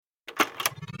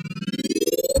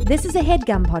This is a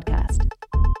HeadGum podcast.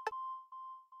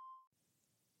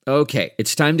 Okay,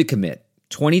 it's time to commit.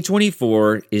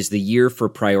 2024 is the year for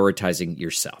prioritizing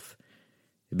yourself.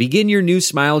 Begin your new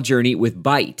smile journey with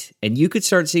Byte, and you could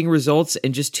start seeing results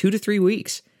in just 2 to 3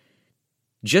 weeks.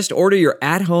 Just order your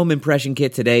at-home impression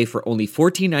kit today for only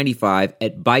 $14.95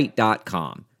 at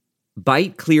Byte.com.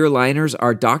 Byte clear liners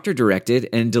are doctor-directed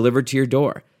and delivered to your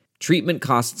door. Treatment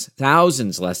costs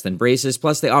thousands less than braces,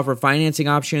 plus they offer financing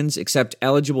options, accept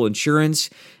eligible insurance,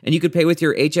 and you could pay with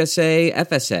your HSA,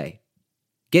 FSA.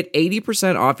 Get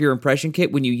 80% off your impression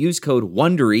kit when you use code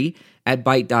WONDERY at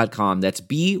Byte.com. That's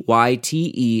BYTE.com.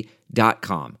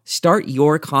 Start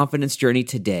your confidence journey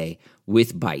today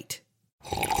with Byte.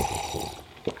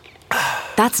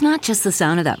 That's not just the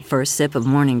sound of that first sip of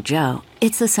Morning Joe.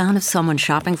 It's the sound of someone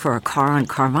shopping for a car on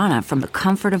Carvana from the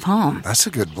comfort of home. That's a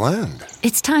good blend.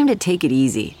 It's time to take it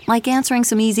easy, like answering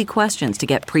some easy questions to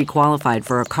get pre-qualified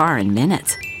for a car in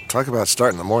minutes. Talk about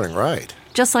starting the morning right.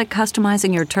 Just like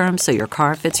customizing your terms so your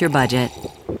car fits your budget.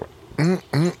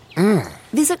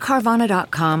 Visit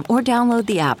Carvana.com or download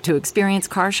the app to experience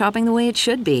car shopping the way it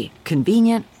should be.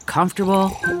 Convenient,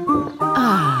 comfortable.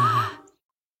 Ah.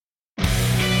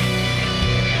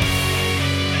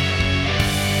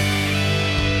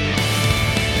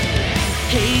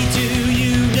 Hey, do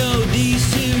you know these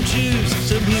two Jews?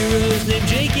 Some heroes named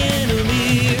Jake and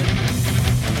Amir.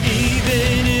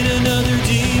 Even in another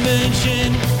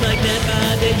dimension, like that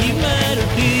vibe that you might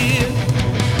appear.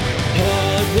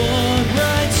 Part one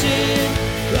writes in,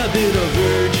 I've been a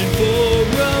virgin for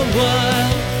a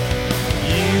while.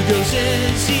 Hugo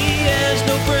says he has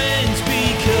no friends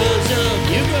because of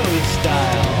Hugo's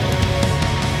style.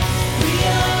 We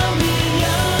are,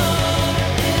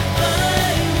 if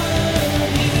I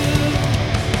were you.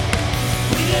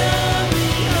 We are,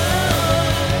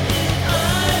 if I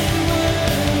were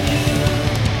you.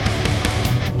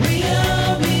 We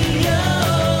are,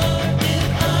 if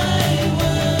I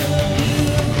were you.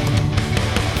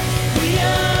 We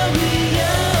are,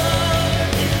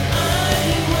 if I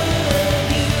were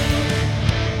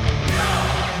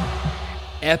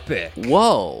you. Epic.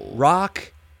 Whoa.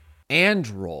 Rock and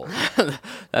roll.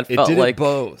 That It felt did like it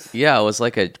both. Yeah, it was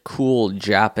like a cool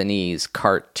Japanese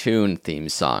cartoon theme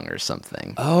song or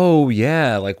something. Oh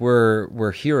yeah, like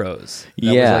we're heroes. That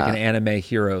Yeah. was like an anime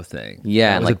hero thing. Yeah,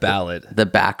 that and was like a ballad. The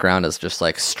background is just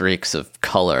like streaks of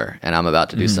color, and I'm about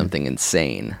to do something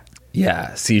insane.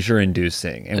 Yeah, seizure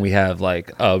inducing, and we have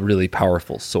like a really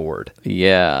powerful sword.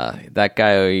 Yeah, that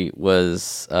guy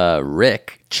was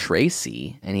Rick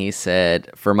Tracy, and he said,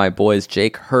 "For my boys,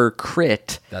 Jake, her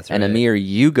crit, That's and right. Amir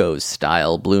Yugo's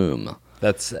style bloom."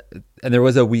 And there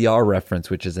was a We Are reference,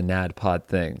 which is a NADPOD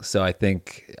thing. So I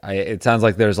think it sounds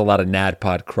like there's a lot of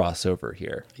NADPOD crossover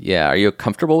here. Yeah, are you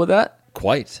comfortable with that?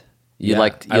 Quite. You Yeah,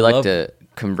 like I love to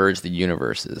converge the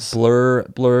universes. blur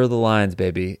the lines,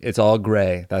 baby. It's all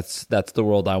gray. That's the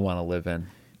world I want to live in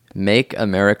Make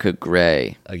America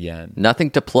Gray. again. Nothing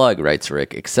to plug, writes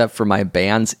Rick, except for my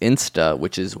band's Insta,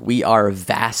 which is We Are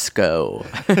Vasco.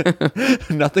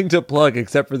 Nothing to plug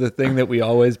except for the thing that we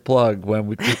always plug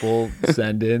when people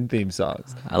send in theme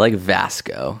songs. I like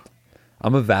Vasco.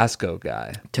 I'm a Vasco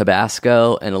guy.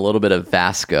 Tabasco and a little bit of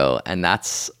Vasco, and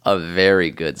that's a very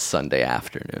good Sunday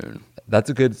afternoon. That's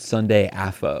a good Sunday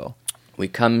AFO. We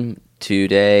come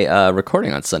today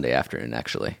recording on Sunday afternoon,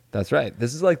 actually. That's right.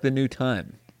 This is like the new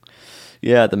time.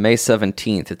 Yeah, the May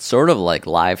 17th. It's sort of like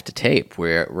live to tape.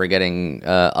 We're getting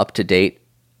up-to-date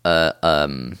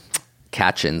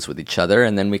catch-ins with each other,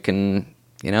 and then we can,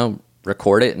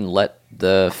 record it and let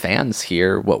the fans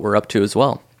hear what we're up to as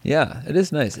well. Yeah, it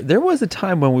is nice. There was a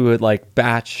time when we would like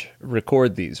batch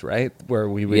record these, right? Where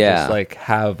we would Yeah. just like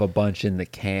have a bunch in the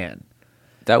can.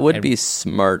 That would be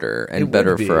smarter It and would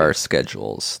better be. for our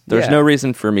schedules. There's Yeah. no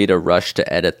reason for me to rush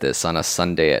to edit this on a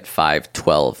Sunday at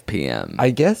 5:12 p.m. I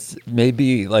guess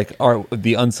maybe like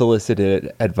the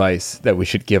unsolicited advice that we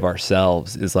should give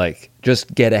ourselves is like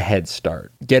just get a head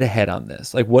start. Get ahead on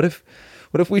this. Like what if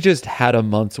we just had a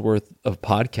month's worth of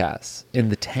podcasts in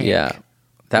the tank? Yeah.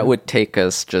 That would take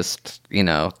us just,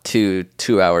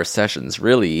 2-hour sessions.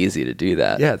 Really easy to do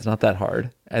that. Yeah, it's not that hard.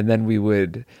 And then we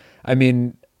would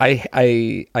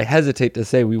I hesitate to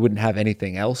say we wouldn't have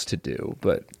anything else to do,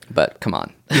 but come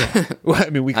on. well,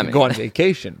 we could go on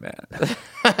vacation, man.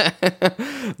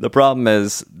 The problem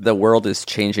is the world is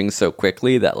changing so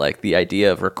quickly that like the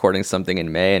idea of recording something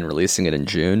in May and releasing it in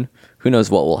June, who knows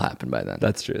what will happen by then.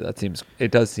 That's true.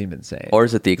 It does seem insane. Or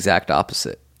is it the exact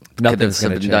opposite? Nothing's Could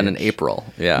going have to been done in change. April.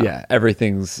 Yeah. Yeah,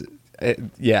 everything's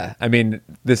yeah.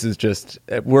 This is just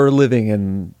we're living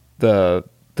in the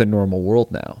normal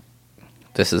world now.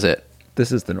 This is it.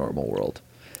 This is the normal world.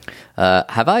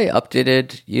 Have I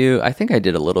updated you? I think I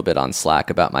did a little bit on Slack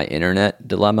about my internet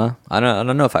dilemma. I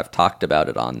don't know if I've talked about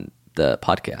it on the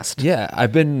podcast. Yeah,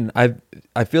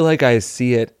 I feel like I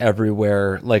see it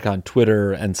everywhere, like on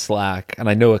Twitter and Slack, and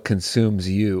I know it consumes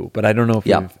you, but I don't know if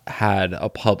Yep. we've had a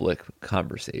public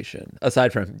conversation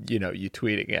aside from you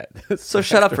tweeting it. So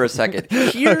shut up for a second.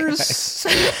 Here's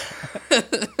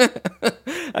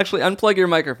actually unplug your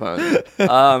microphone.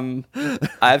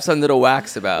 I have something to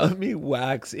wax about. Let me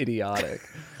wax idiotic.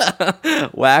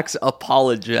 Wax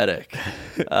apologetic,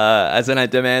 as in I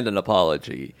demand an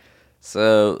apology.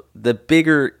 So the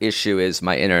bigger issue is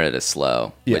my internet is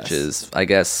slow, Yes. which is, I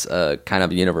guess, kind of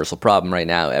a universal problem right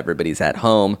now. Everybody's at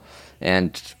home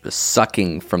and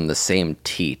sucking from the same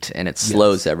teat, and it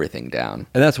slows everything down.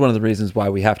 And that's one of the reasons why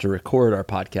we have to record our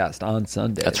podcast on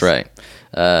Sundays. That's right.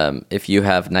 If you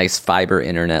have nice fiber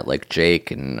internet like Jake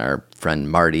and our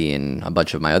friend Marty and a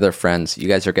bunch of my other friends, you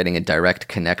guys are getting a direct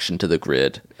connection to the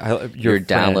grid. Your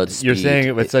download friend, you're speed- saying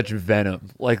it with such venom.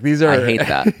 Like these are. I hate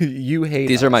that. You hate.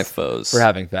 These are my us foes. for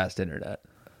having fast internet.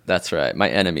 That's right, my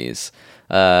enemies.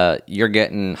 You're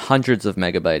getting hundreds of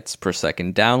megabytes per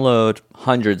second download,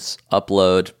 hundreds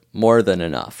upload, more than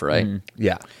enough, right?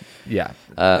 Yeah.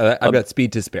 I've got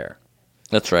speed to spare.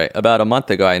 That's right. About a month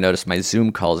ago, I noticed my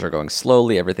Zoom calls are going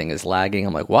slowly. Everything is lagging.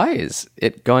 I'm like, why is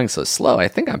it going so slow? I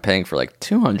think I'm paying for like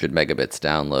 200 megabits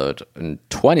download and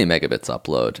 20 megabits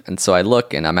upload. And so I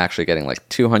look and I'm actually getting like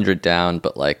 200 down,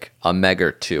 but like a meg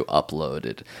or two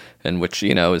uploaded, and which,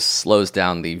 slows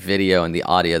down the video and the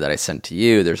audio that I sent to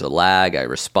you. There's a lag. I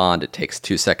respond. It takes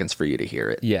 2 seconds for you to hear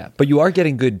it. Yeah, but you are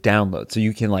getting good download, so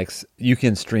you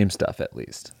can stream stuff at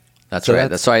least. That's So right.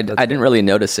 that's- So I that's didn't really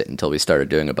notice it until we started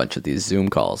doing a bunch of these Zoom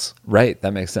calls. Right,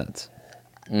 that makes sense.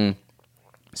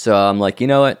 So I'm like, you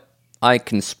know what? I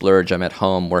can splurge. I'm at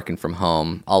home, working from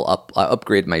home. I'll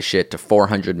upgrade my shit to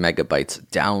 400 megabytes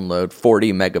download,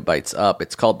 40 megabytes up.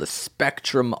 It's called the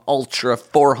Spectrum Ultra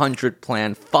 400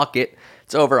 plan. Fuck it.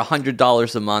 It's over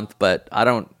 $100 a month, but I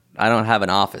don't have an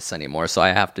office anymore, so I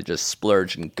have to just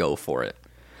splurge and go for it.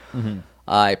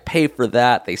 I pay for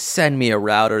that. They send me a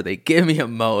router. They give me a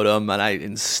modem, and I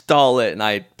install it, and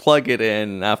I plug it in.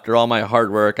 And after all my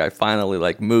hard work, I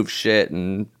finally move shit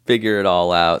and figure it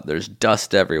all out. There's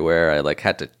dust everywhere. I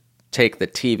had to take the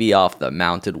TV off the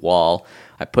mounted wall.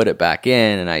 I put it back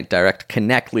in, and I direct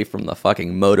connectly from the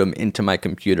fucking modem into my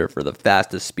computer for the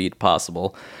fastest speed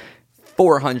possible.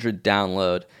 400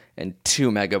 download and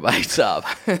 2 megabytes up.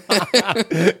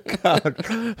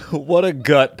 What a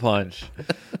gut punch.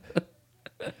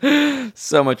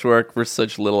 So much work for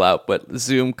such little output.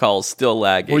 Zoom calls still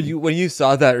lagging. When you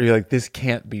saw that, were you like, this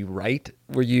can't be right?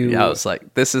 Were you? Yeah, I was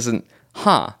like, this isn't,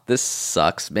 this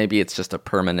sucks. Maybe it's just a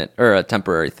permanent or a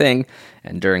temporary thing,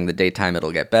 and during the daytime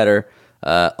it'll get better.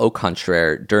 Au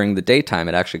contraire, during the daytime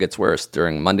it actually gets worse.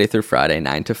 During Monday through Friday,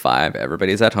 9 to 5,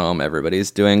 everybody's at home, everybody's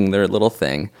doing their little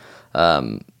thing.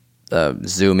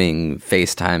 Zooming,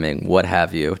 FaceTiming, what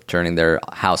have you, turning their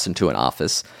house into an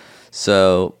office.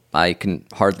 So I can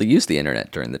hardly use the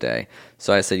internet during the day.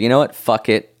 So I said, you know what? Fuck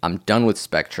it. I'm done with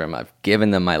Spectrum. I've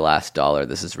given them my last dollar.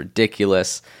 This is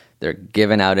ridiculous. They're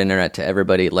giving out internet to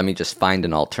everybody. Let me just find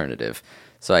an alternative.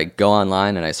 So I go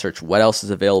online and I search what else is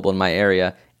available in my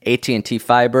area. AT&T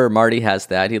Fiber, Marty has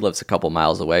that. He lives a couple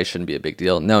miles away. Shouldn't be a big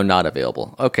deal. No, not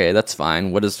available. Okay, that's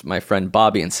fine. What does my friend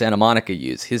Bobby in Santa Monica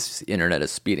use? His internet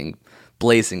is speeding,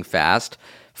 blazing fast.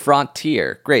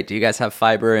 Frontier, great. Do you guys have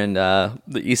fiber in the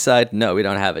east side? No, we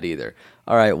don't have it either.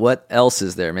 All right, what else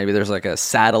is there? Maybe there's a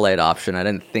satellite option I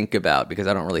didn't think about because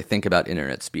I don't really think about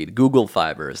internet speed. Google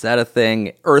Fiber, is that a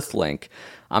thing? Earthlink.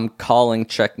 I'm calling,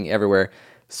 checking everywhere.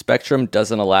 Spectrum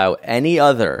doesn't allow any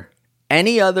other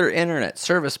internet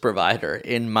service provider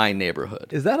in my neighborhood.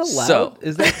 Is that allowed? So,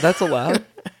 That's allowed?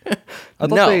 I thought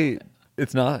No.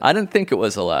 it's not. I didn't think it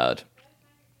was allowed.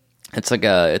 It's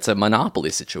a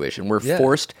monopoly situation. We're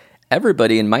forced,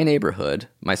 everybody in my neighborhood,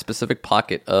 my specific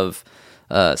pocket of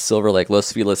Silver Lake,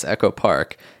 Los Feliz, Echo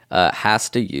Park, has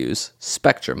to use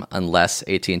Spectrum unless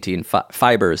AT&T and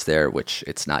Fiber is there, which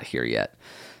it's not here yet.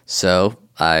 So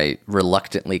I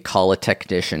reluctantly call a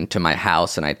technician to my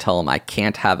house and I tell him I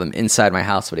can't have him inside my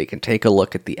house, but he can take a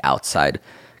look at the outside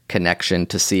connection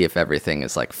to see if everything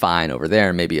is fine over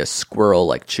there. Maybe a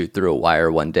squirrel chewed through a wire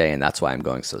one day, and that's why I'm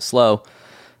going so slow.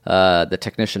 The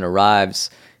technician arrives.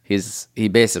 He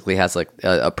basically has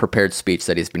a prepared speech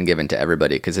that he's been given to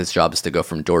everybody because his job is to go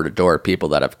from door to door, people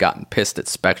that have gotten pissed at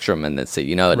Spectrum, and then say,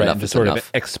 enough is enough.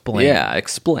 Of explain. Yeah,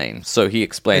 explain. So he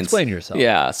explains. Explain yourself.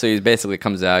 Yeah, so he basically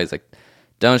comes out. He's like,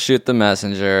 don't shoot the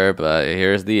messenger, but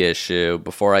here's the issue.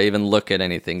 Before I even look at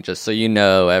anything, just so you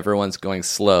know, everyone's going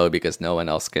slow because no one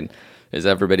else can is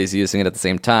everybody's using it at the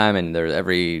same time, and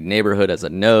every neighborhood has a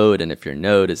node, and if your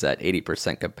node is at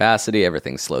 80% capacity,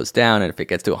 everything slows down, and if it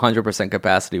gets to 100%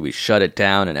 capacity, we shut it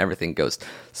down, and everything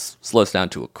slows down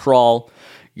to a crawl.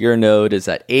 Your node is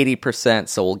at 80%,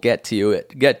 so we'll get to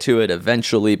it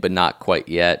eventually, but not quite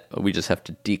yet. We just have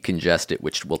to decongest it,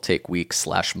 which will take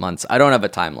weeks/months. I don't have a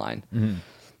timeline.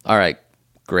 All right,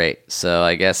 great. So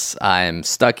I guess I'm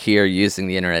stuck here using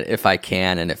the internet if I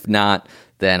can, and if not,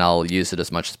 then I'll use it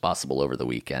as much as possible over the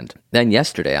weekend. Then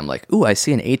yesterday, I'm like, ooh, I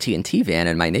see an AT&T van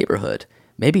in my neighborhood.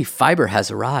 Maybe fiber has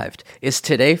arrived. Is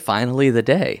today finally the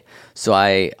day? So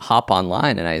I hop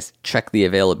online and I check the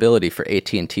availability for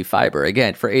AT&T fiber.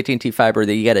 Again, for AT&T fiber,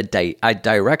 you get a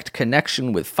direct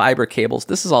connection with fiber cables.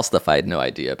 This is all stuff I had no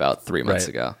idea about 3 months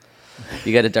ago.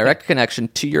 You get a direct connection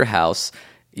to your house.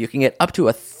 You can get up to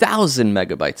 1,000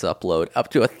 megabytes upload,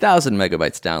 up to 1,000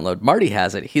 megabytes download. Marty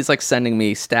has it. He's like sending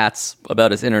me stats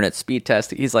about his internet speed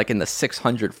test. He's like in the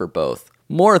 600 for both.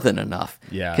 More than enough.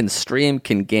 Yeah. Can stream,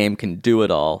 can game, can do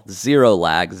it all. Zero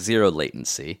lag, zero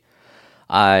latency.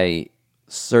 I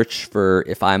search for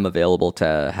if I'm available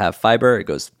to have fiber. It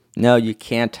goes, no, you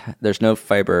can't. There's no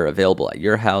fiber available at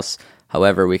your house.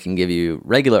 However, we can give you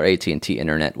regular AT&T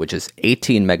internet, which is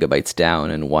 18 megabytes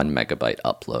down and 1 megabyte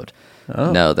upload.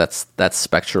 Oh. No, that's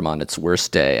Spectrum on its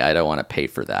worst day. I don't want to pay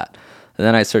for that. And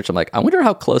then I search, I'm like, I wonder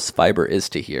how close fiber is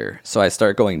to here. So I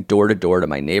start going door to door to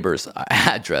my neighbors'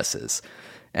 addresses.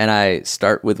 And I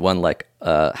start with one like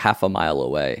half a mile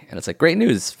away. And it's like, great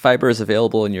news, fiber is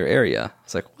available in your area. I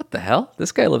was like, what the hell?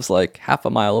 This guy lives like half a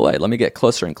mile away. Let me get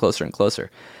closer and closer and closer.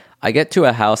 I get to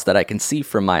a house that I can see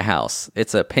from my house.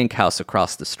 It's a pink house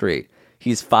across the street.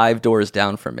 He's 5 doors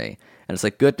down from me. And it's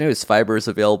like, good news, fiber is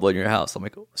available in your house. I'm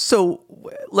like, so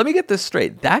let me get this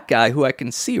straight. That guy who I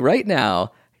can see right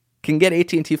now can get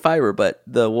AT&T fiber, but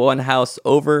the one house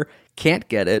over can't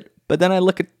get it. But then I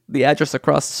look at the address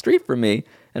across the street from me,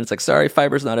 and it's like, sorry,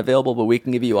 fiber's not available, but we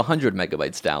can give you 100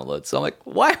 megabytes download. So I'm like,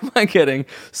 why am I getting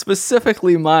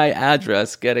specifically my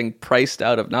address getting priced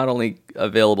out of not only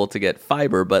available to get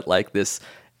fiber, but like this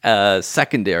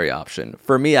secondary option?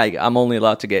 For me, I'm only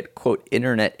allowed to get, quote,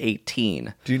 Internet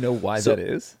 18. Do you know why that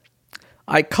is?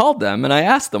 I called them and I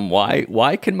asked them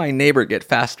why can my neighbor get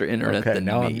faster internet than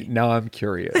me? Now I'm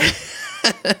curious.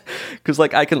 Because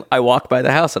like I walk by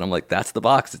the house and I'm like, that's the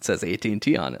box. It says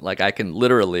AT&T on it. Like I can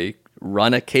literally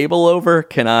run a cable over.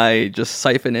 Can I just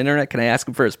siphon internet? Can I ask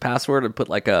him for his password and put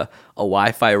like a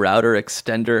Wi-Fi router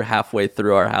extender halfway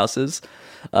through our houses?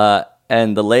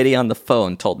 And the lady on the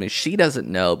phone told me she doesn't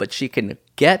know, but she can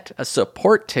get a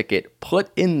support ticket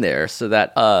put in there so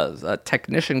that a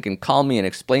technician can call me and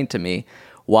explain to me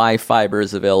why fiber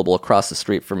is available across the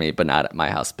street for me, but not at my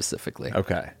house specifically.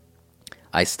 Okay.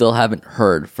 I still haven't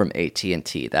heard from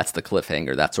AT&T. That's the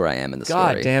cliffhanger. That's where I am in the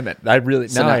story. God damn it.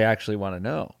 Now I actually want to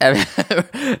know.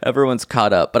 Everyone's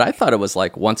caught up. But I thought it was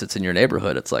like once it's in your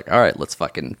neighborhood, it's like, all right, let's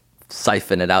fucking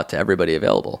siphon it out to everybody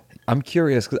available. I'm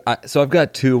curious. So I've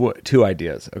got two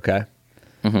ideas, okay?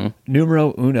 Mm-hmm.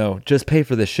 Numero uno, just pay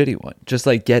for the shitty one. Just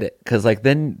like get it. Because like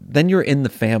then you're in the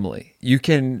family. You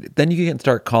can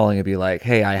start calling and be like,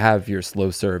 hey, I have your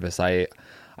slow service.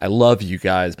 I love you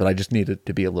guys, but I just need it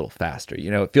to be a little faster.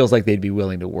 You know, it feels like they'd be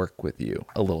willing to work with you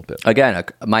a little bit. Again,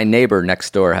 my neighbor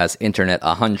next door has Internet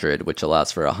 100, which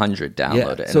allows for 100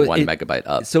 download and 1 megabyte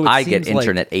up. So I get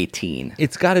Internet 18.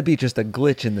 It's got to be just a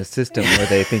glitch in the system where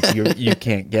they think you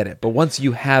can't get it. But once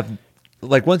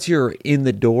you're in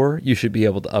the door, you should be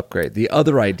able to upgrade. The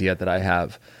other idea that I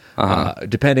have,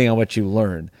 depending on what you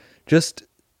learn, just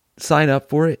sign up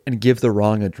for it and give the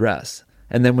wrong address.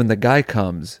 And then when the guy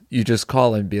comes, you just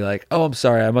call and be like, oh, I'm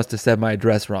sorry, I must have said my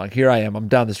address wrong. Here I am. I'm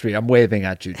down the street. I'm waving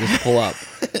at you. Just pull up.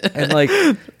 And like,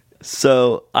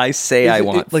 so I say I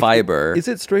want fiber. Is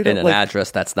it straight in up an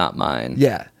address that's not mine?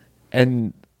 Yeah.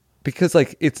 And because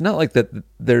like, it's not like that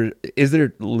is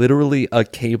there literally a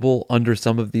cable under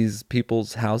some of these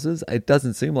people's houses? It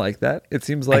doesn't seem like that. It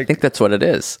seems like, I think that's what it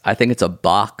is. I think it's a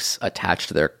box attached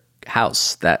to their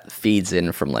house that feeds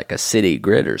in from like a city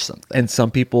grid or something. And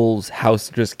some people's house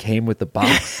just came with the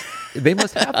box. They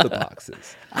must have the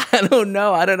boxes. I don't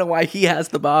know. I don't know why he has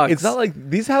the box. It's not like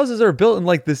these houses are built in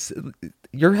like this.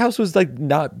 Your house was like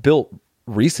not built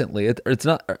recently. It's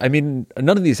not. I mean,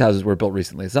 none of these houses were built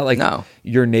recently. It's not like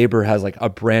your neighbor has like a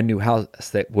brand new house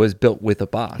that was built with a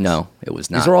box. No, it was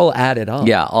not. These are all added on.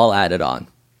 Yeah, all added on.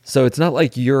 So it's not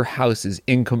like your house is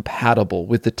incompatible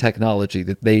with the technology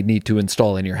that they need to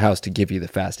install in your house to give you the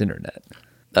fast internet.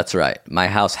 That's right. My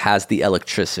house has the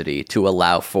electricity to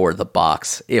allow for the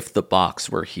box if the box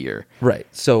were here. Right.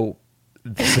 So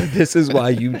So this is why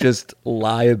you just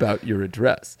lie about your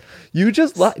address. You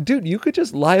just lie, dude. You could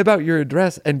just lie about your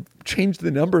address and change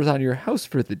the numbers on your house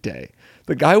for the day.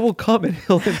 The guy will come and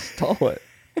he'll install it.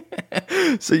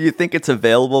 So you think it's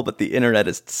available, but the internet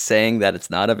is saying that it's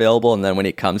not available, and then when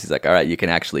he comes, he's like, "All right, you can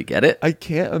actually get it." I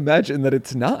can't imagine that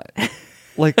it's not.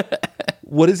 Like,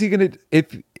 what is he gonna?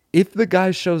 If the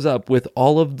guy shows up with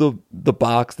all of the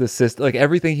box, the system, like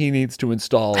everything he needs to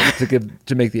install to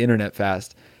make the internet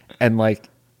fast, and like,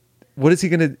 what is he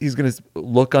gonna? He's gonna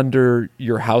look under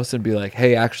your house and be like,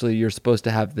 "Hey, actually, you're supposed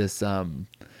to have this.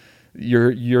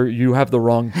 You have the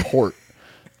wrong port."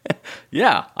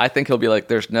 Yeah, I think he'll be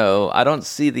like, I don't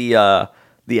see the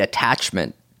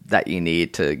attachment that you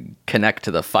need to connect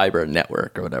to the fiber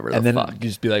network or whatever And the then fuck. you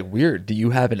just be like, weird, do you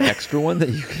have an extra one that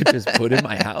you could just put in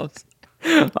my house?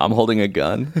 I'm holding a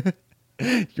gun.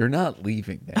 You're not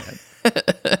leaving, man.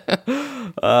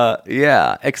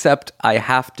 Yeah, except I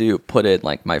have to put in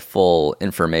like my full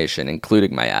information,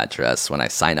 including my address, when I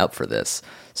sign up for this.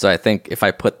 So I think if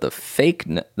I put the fake,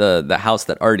 the house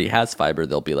that already has fiber,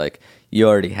 they'll be like, you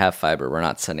already have fiber. We're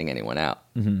not sending anyone out.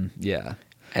 Mm-hmm. Yeah.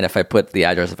 And if I put the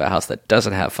address of a house that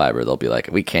doesn't have fiber, they'll be like,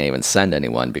 we can't even send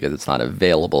anyone because it's not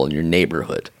available in your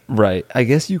neighborhood. Right. I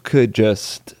guess you could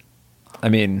just,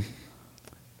 you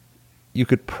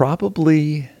could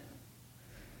probably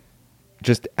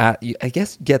just,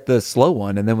 get the slow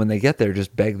one. And then when they get there,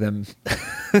 just beg them,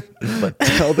 but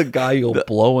tell the guy you'll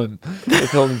blow him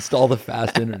if he'll install the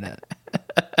fast internet.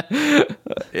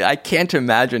 I can't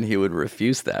imagine he would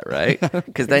refuse that, right?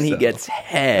 Because then he gets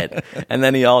head, and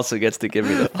then he also gets to give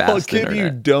me the fast I'll give internet. you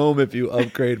dome if you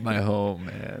upgrade my home,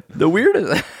 man. The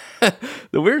weirdest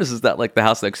is that like the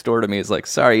house next door to me is like,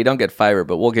 sorry, you don't get fiber,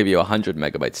 but we'll give you 100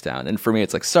 megabytes down. And for me,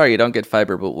 it's like, sorry, you don't get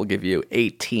fiber, but we'll give you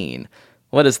 18.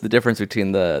 What is the difference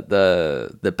between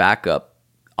the backup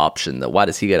option? Why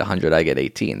does he get 100, I get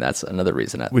 18? That's another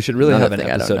reason. We should really have an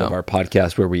episode of our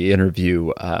podcast where we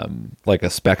interview like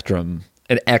an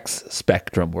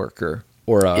ex-Spectrum worker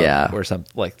or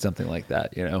something like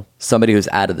that, you know? Somebody who's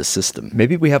out of the system.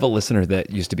 Maybe we have a listener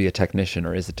that used to be a technician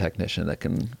or is a technician that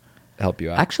can help you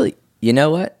out. Actually, you know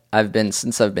what?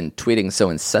 Since I've been tweeting so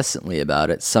incessantly about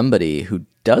it, somebody who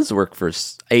does work for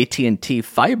AT&T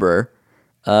Fiber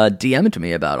DM'd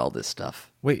me about all this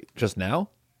stuff. Wait, just now?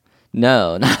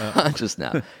 No, not just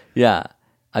now. Yeah.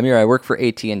 Amir, I work for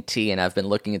AT&T, and I've been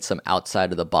looking at some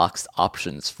outside-of-the-box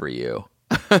options for you.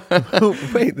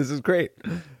 Wait, this is great.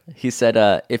 He said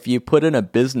if you put in a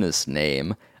business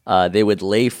name, they would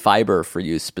lay fiber for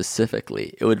you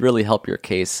specifically. It would really help your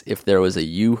case if there was a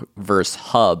U-verse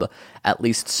hub, at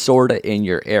least sort of in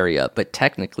your area, but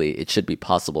technically it should be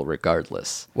possible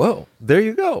regardless. Whoa, there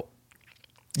you go.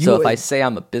 So if I say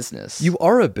I'm a business... You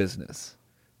are a business.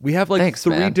 We have like Thanks,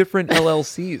 3 man. different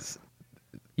LLCs.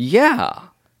 Yeah,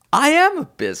 I am a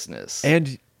business.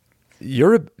 And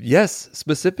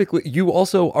specifically, you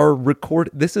also are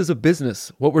this is a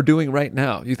business, what we're doing right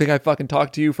now. You think I fucking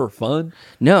talked to you for fun?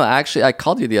 No, actually, I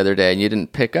called you the other day and you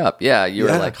didn't pick up. Yeah, you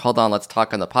were like, hold on, let's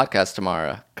talk on the podcast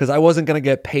tomorrow. Because I wasn't going to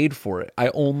get paid for it. I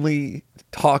only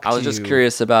talked to you. I was just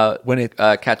curious about when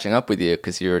catching up with you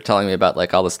because you were telling me about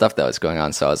like all the stuff that was going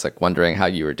on. So I was like wondering how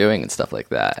you were doing and stuff like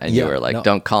that. And you were like,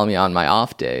 don't call me on my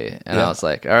off day. And I was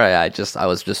like, all right, I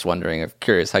was just wondering,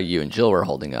 curious how you and Jill were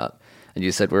holding up. And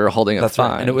you said we were holding up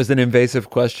fine. Right. And it was an invasive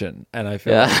question. And I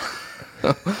felt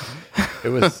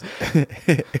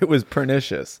it was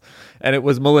pernicious and it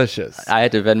was malicious. I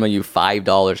had to Venmo you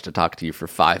 $5 to talk to you for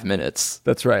 5 minutes.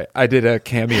 That's right. I did a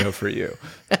cameo for you.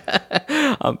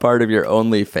 I'm part of your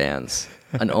OnlyFans,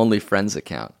 an OnlyFriends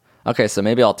account. Okay, so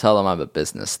maybe I'll tell them I'm a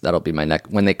business. That'll be my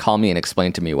next when they call me and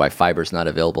explain to me why fiber's not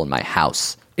available in my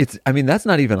house. That's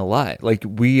not even a lie. Like,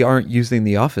 we aren't using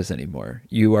the office anymore.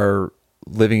 You are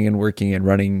living and working and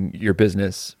running your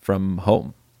business from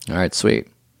home. All right, sweet.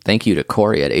 Thank you to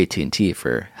Corey at AT&T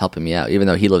for helping me out, even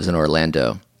though he lives in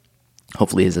Orlando.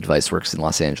 Hopefully his advice works in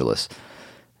Los Angeles.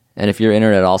 And if your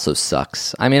internet also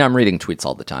sucks, I'm reading tweets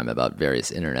all the time about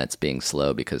various internets being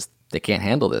slow because they can't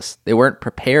handle this. They weren't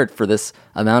prepared for this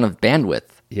amount of bandwidth.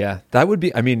 Yeah, that would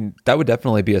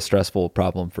definitely be a stressful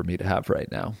problem for me to have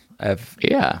right now. What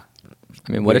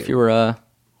if you were a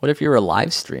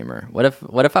live streamer? What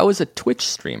if I was a Twitch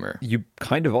streamer? You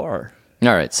kind of are.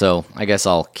 All right, so I guess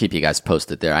I'll keep you guys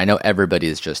posted there. I know everybody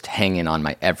is just hanging on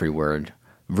my every word,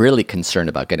 really concerned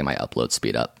about getting my upload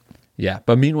speed up. Yeah,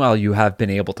 but meanwhile, you have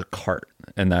been able to cart,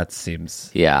 and that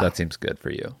seems good for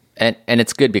you. And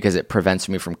it's good because it prevents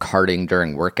me from carting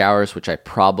during work hours, which I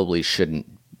probably shouldn't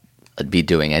be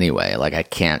doing anyway. Like, I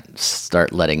can't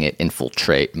start letting it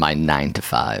infiltrate my 9 to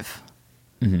 5.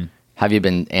 Mm-hmm. Have you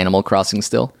been Animal Crossing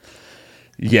still?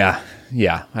 Yeah.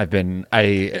 I've been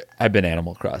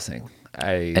Animal Crossing.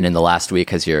 And in the last week,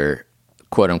 has your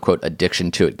quote unquote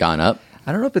addiction to it gone up?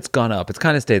 I don't know if it's gone up. It's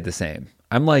kind of stayed the same.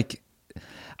 I'm like,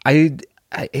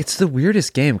 it's the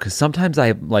weirdest game because sometimes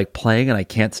I'm like playing and I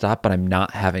can't stop, but I'm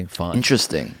not having fun.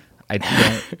 Interesting. I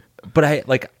don't,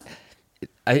 but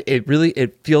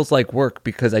it feels like work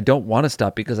because I don't want to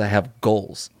stop because I have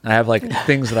goals. I have like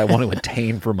things that I want to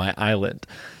attain for my island.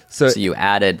 So you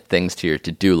added things to your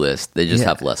to-do list. They just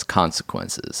have less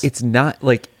consequences. It's not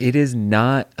like, it is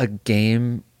not a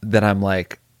game that I'm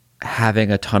like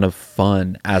having a ton of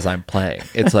fun as I'm playing.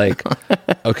 It's like,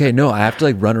 okay, no, I have to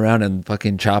like run around and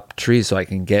fucking chop trees so I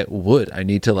can get wood. I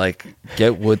need to like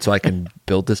get wood so I can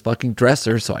build this fucking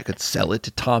dresser so I could sell it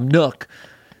to Tom Nook.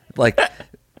 Like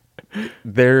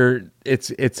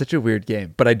it's such a weird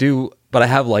game, but I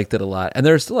have liked it a lot. And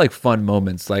there's still like fun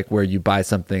moments like where you buy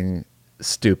something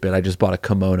stupid. I just bought a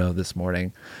kimono this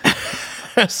morning.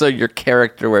 So your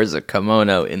character wears a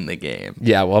kimono in the game.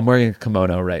 Yeah, well, I'm wearing a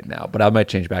kimono right now, but I might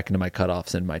change back into my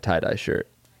cutoffs and my tie-dye shirt.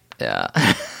 Yeah.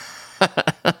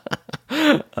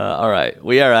 All right.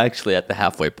 We are actually at the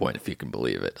halfway point, if you can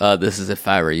believe it. This is If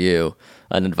I Were You,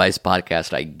 an advice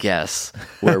podcast, I guess,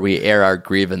 where we air our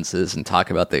grievances and talk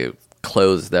about the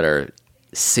clothes that are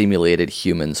simulated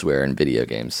humans wear in video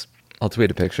games. I'll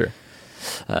tweet a picture.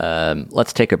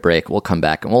 Let's take a break. We'll come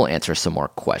back and we'll answer some more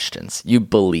questions. You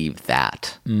believe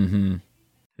that? Mm-hmm.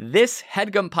 This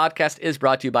HeadGum podcast is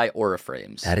brought to you by Aura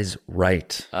Frames. That is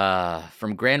right.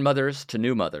 From grandmothers to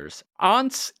new mothers,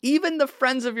 aunts, even the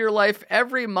friends of your life,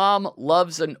 every mom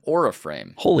loves an Aura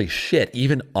frame. Holy shit,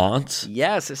 even aunts?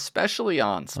 Yes, especially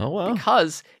aunts. Oh, wow.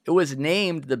 Because it was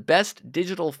named the best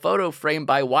digital photo frame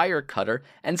by Wirecutter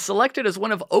and selected as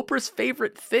one of Oprah's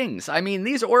favorite things. I mean,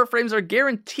 these Aura frames are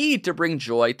guaranteed to bring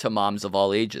joy to moms of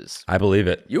all ages. I believe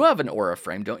it. You have an Aura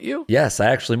frame, don't you? Yes, I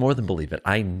actually more than believe it.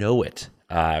 I know it.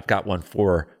 I've got one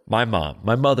for my mom,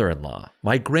 my mother-in-law,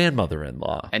 my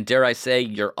grandmother-in-law. And dare I say,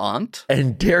 your aunt?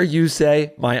 And dare you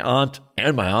say, my aunt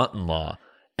and my aunt-in-law.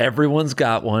 Everyone's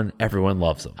got one. Everyone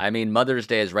loves them. I mean, Mother's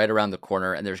Day is right around the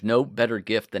corner, and there's no better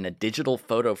gift than a digital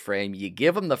photo frame. You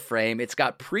give them the frame. It's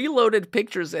got preloaded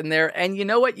pictures in there, and you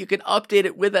know what? You can update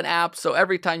it with an app, so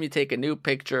every time you take a new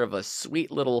picture of a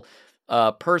sweet little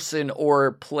person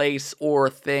or place or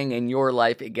thing in your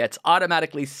life, it gets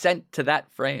automatically sent to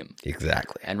that frame.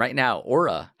 Exactly. And right now,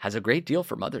 Aura has a great deal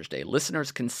for Mother's Day.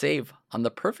 Listeners can save on the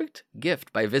perfect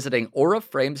gift by visiting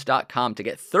auraframes.com to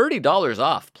get $30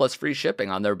 off plus free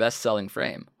shipping on their best-selling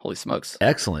frame. Holy smokes.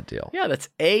 Excellent deal. Yeah, that's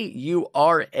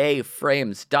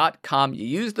auraframes.com. You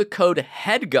use the code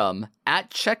HEADGUM at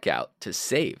checkout to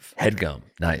save. HeadGum.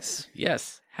 Nice.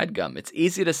 Yes. HeadGum. It's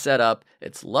easy to set up.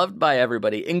 It's loved by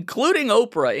everybody, including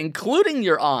Oprah, including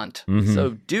your aunt. Mm-hmm.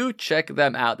 So do check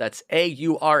them out. That's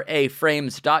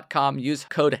auraframes.com. Use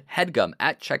code HEADGUM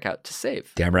at checkout to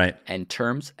save. Damn right. And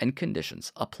terms and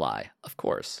conditions apply, of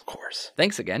course. Of course.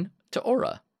 Thanks again to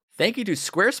Aura. Thank you to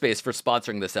Squarespace for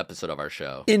sponsoring this episode of our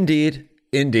show. Indeed.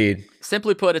 Indeed.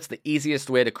 Simply put, it's the easiest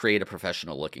way to create a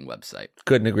professional-looking website.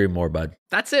 Couldn't agree more, bud.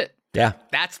 That's it. Yeah.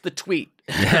 That's the tweet.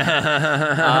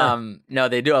 No,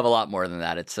 they do have a lot more than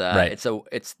that. It's right.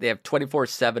 They have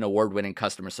 24/7 award-winning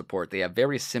customer support. They have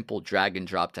very simple drag and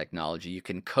drop technology. You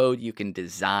can code, you can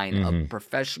design a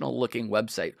professional-looking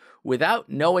website without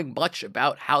knowing much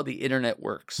about how the internet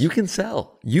works. You can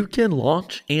sell. You can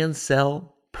launch and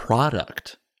sell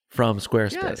product from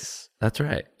Squarespace. Yes. That's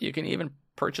right. You can even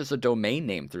purchase a domain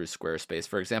name through Squarespace.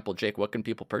 For example, Jake, what can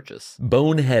people purchase?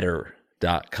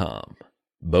 Boneheader.com.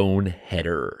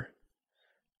 Boneheader.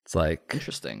 It's like,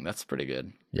 interesting. That's pretty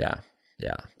good. Yeah.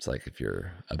 It's like if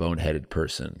you're a boneheaded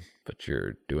person, but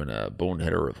you're doing a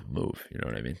boneheader move. You know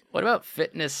what I mean? What about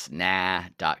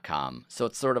fitnessnah.com? So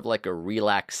it's sort of like a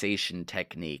relaxation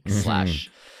technique /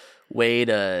 way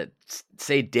to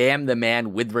say damn the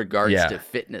man with regards to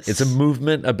fitness. It's a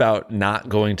movement about not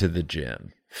going to the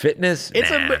gym. Fitness?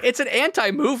 It's an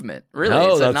anti-movement, really.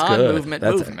 No, it's a that's non-movement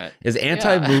good. movement. Is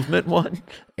anti-movement one?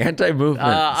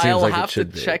 Anti-movement seems I'll like have it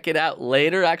should to be. check it out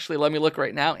later. Actually, let me look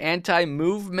right now.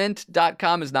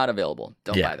 Antimovement.com is not available.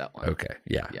 Don't buy that one. Okay.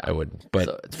 Yeah, I wouldn't. But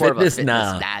so it's more fitness of a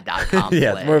fitnessnah.com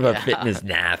yeah, it's more of a play. fitness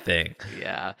nah thing.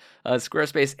 Yeah.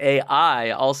 Squarespace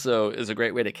AI also is a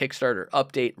great way to kickstart or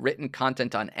update written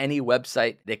content on any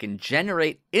website. They can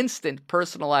generate instant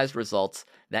personalized results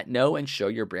that know and show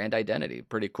your brand identity.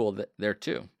 Pretty cool there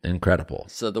too. Incredible.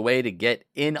 So the way to get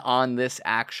in on this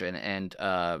action and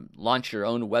launch your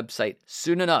own website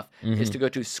soon enough is to go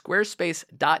to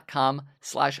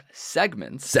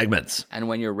squarespace.com/segments. Segments. And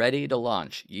when you're ready to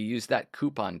launch, you use that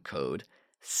coupon code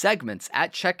segments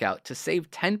at checkout to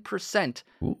save 10%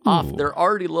 off their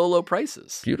already low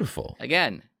prices. Beautiful.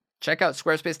 Again, check out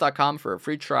squarespace.com for a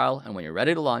free trial, and when you're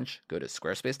ready to launch, go to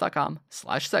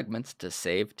squarespace.com/segments to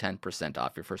save 10%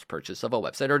 off your first purchase of a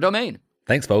website or domain.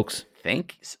 Thanks, folks.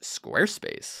 Thanks,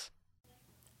 Squarespace.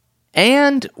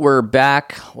 And we're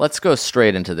back. Let's go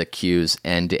straight into the Q's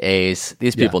and A's.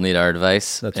 These people need our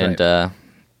advice. That's and, right.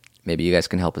 Maybe you guys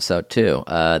can help us out too.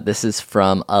 This is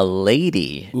from a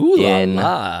lady who's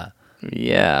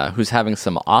having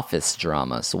some office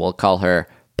drama. So we'll call her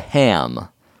Pam.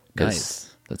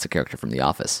 Nice. That's a character from The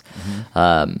Office.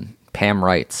 Pam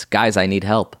writes, "Guys, I need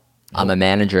help. I'm a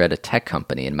manager at a tech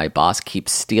company, and my boss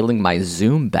keeps stealing my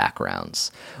Zoom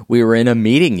backgrounds. We were in a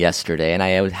meeting yesterday, and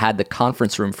I had the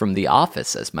conference room from The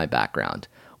Office as my background.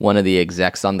 One of the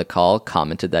execs on the call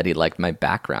commented that he liked my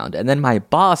background, and then my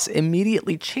boss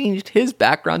immediately changed his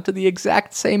background to the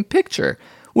exact same picture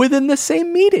within the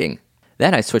same meeting.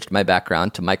 Then I switched my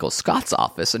background to Michael Scott's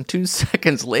office, and 2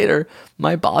 seconds later,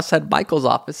 my boss had Michael's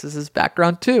office as his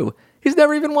background too. He's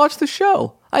never even watched the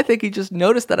show. I think he just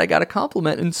noticed that I got a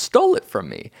compliment and stole it from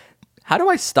me. How do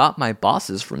I stop my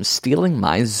bosses from stealing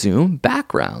my Zoom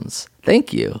backgrounds?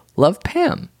 Thank you. Love,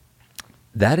 Pam."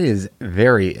 That is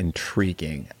very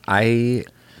intriguing. I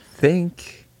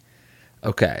think,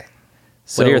 okay.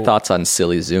 So What are your thoughts on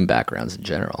silly Zoom backgrounds in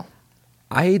general?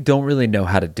 I don't really know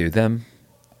how to do them.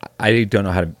 I don't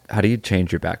know how do you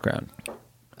change your background?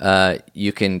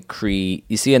 You can create,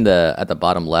 you see at the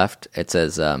bottom left, it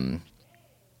says,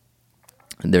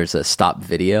 there's a stop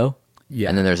video. Yeah.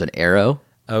 And then there's an arrow.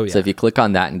 Oh, yeah. So if you click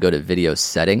on that and go to video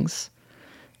settings,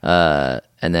 and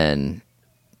then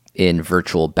in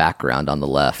virtual background on the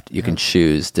left, you can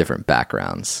choose different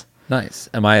backgrounds. Nice.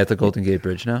 Am I at the Golden Gate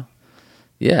Bridge now?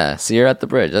 Yeah. So you're at the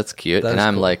bridge. That's cute. That's and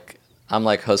I'm cool. I'm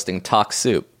like hosting Talk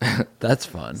Soup. That's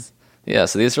fun. Yeah.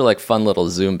 So these are like fun little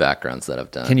Zoom backgrounds that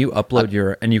I've done. Can you upload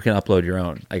you can upload your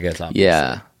own, I guess, obviously.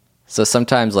 Yeah. So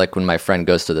sometimes, like when my friend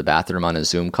goes to the bathroom on a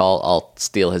Zoom call, I'll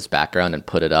steal his background and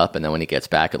put it up, and then when he gets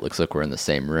back, it looks like we're in the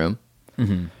same room.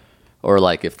 Mm-hmm. Or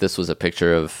like if this was a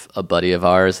picture of a buddy of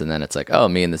ours, and then it's like, oh,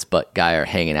 me and this guy are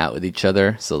hanging out with each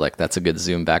other. So like that's a good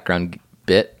Zoom background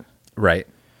bit. Right.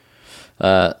 There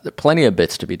are plenty of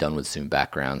bits to be done with Zoom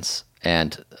backgrounds.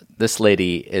 And this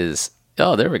lady is,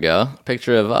 oh, there we go. A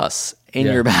picture of us in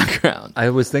your background. I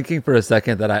was thinking for a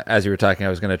second that as you were talking, I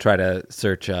was going to try to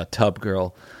search Tub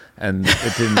Girl, and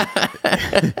it didn't,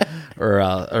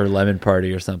 or Lemon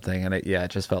Party or something. And it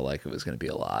just felt like it was going to be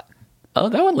a lot. Oh,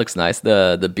 that one looks nice.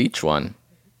 The beach one.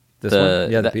 This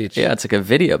one? Yeah, the beach. Yeah, it's like a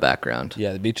video background.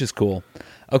 Yeah, the beach is cool.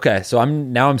 Okay, so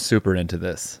I'm super into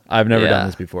this. I've never done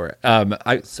this before.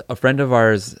 A friend of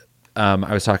ours,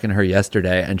 I was talking to her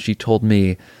yesterday, and she told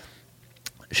me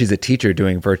she's a teacher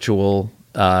doing virtual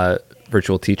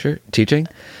teaching,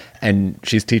 and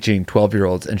she's teaching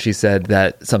 12-year-olds, and she said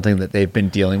that something that they've been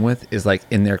dealing with is like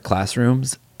in their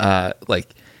classrooms,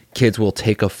 like kids will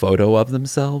take a photo of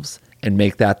themselves and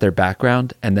make that their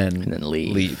background and then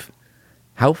leave.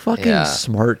 How fucking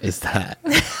smart is that?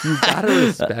 You gotta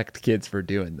respect kids for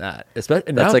doing that.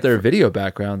 Especially now like their video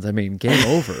backgrounds. I mean, game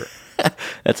over.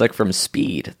 That's like from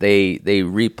Speed. They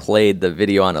replayed the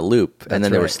video on a loop, and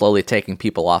then they were slowly taking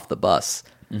people off the bus.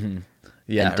 Mm-hmm.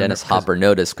 Yeah, and Dennis Hopper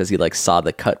noticed because he like saw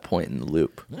the cut point in the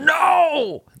loop.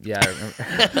 No. Yeah, I remember.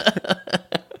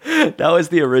 That was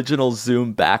the original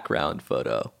Zoom background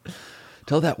photo.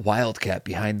 Tell that wildcat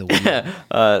behind the wheel.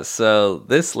 So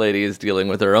this lady is dealing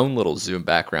with her own little Zoom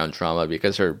background trauma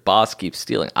because her boss keeps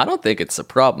stealing. I don't think it's a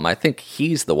problem. I think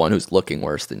he's the one who's looking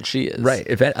worse than she is. Right.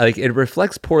 It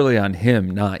reflects poorly on him,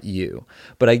 not you.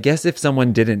 But I guess if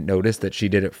someone didn't notice that she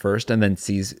did it first and then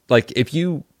sees, like, if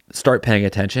you start paying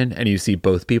attention and you see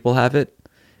both people have it,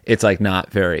 it's like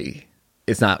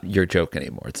it's not your joke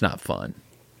anymore. It's not fun.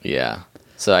 Yeah.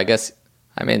 So I guess,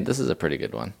 this is a pretty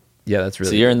good one. Yeah, that's really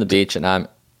So you're good. in the beach, and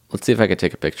let's see if I can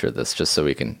take a picture of this just so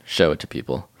we can show it to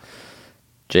people.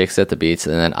 Jake's at the beach,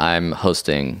 and then I'm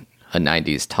hosting a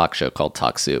 90s talk show called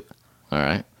Talk Soup. All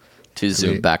right. 2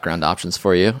 Zoom background options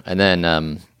for you. And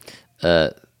then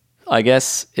I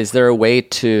guess, is there a way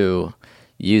to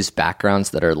use backgrounds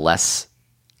that are less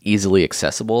easily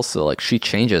accessible? So like she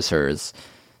changes hers,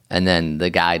 and then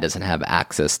the guy doesn't have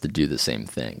access to do the same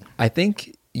thing. I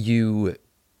think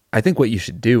what you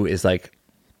should do is like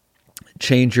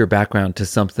change your background to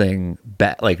something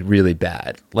like really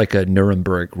bad, like a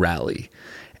Nuremberg rally,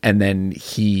 and then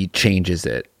he changes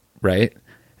it, right?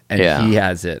 And he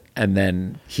has it, and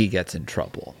then he gets in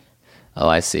trouble. Oh,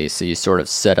 I see. So you sort of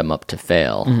set him up to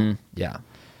fail. Mm-hmm. Yeah.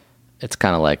 It's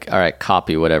kind of like, all right,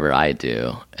 copy whatever I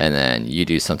do, and then you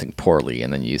do something poorly,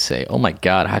 and then you say, oh my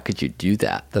God, how could you do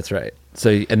that? That's right.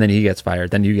 So, and then he gets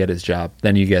fired. Then you get his job.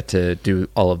 Then you get to do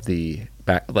all of the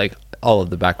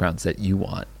backgrounds that you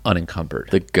want unencumbered.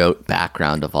 The GOAT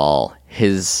background of all,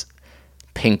 his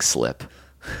pink slip.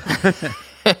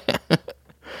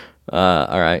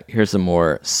 All right, here's a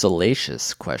more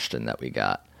salacious question that we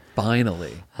got.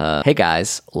 Finally. Hey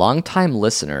guys, longtime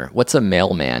listener, what's a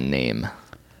mailman name?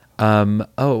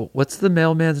 What's the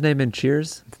mailman's name in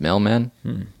Cheers? Mailman?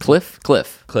 Cliff?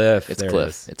 Cliff. Cliff. It's there Cliff. it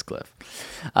is. It's Cliff.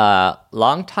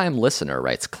 Longtime listener,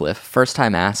 writes Cliff, first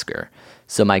time asker.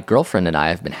 So my girlfriend and I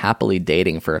have been happily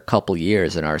dating for a couple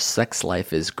years and our sex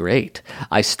life is great.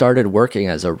 I started working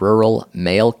as a rural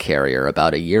mail carrier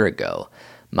about a year ago.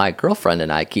 My girlfriend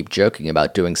and I keep joking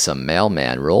about doing some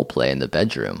mailman roleplay in the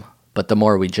bedroom. But the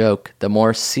more we joke, the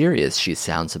more serious she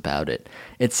sounds about it.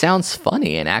 It sounds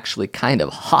funny and actually kind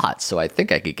of hot, so I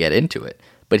think I could get into it.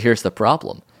 But here's the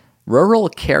problem. Rural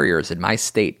carriers in my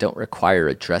state don't require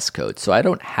a dress code, so I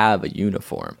don't have a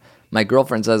uniform. My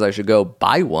girlfriend says I should go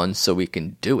buy one so we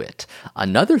can do it.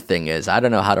 Another thing is, I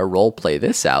don't know how to role play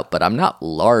this out, but I'm not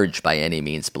large by any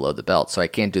means below the belt, so I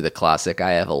can't do the classic,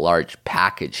 I have a large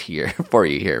package here for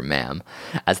you here, ma'am,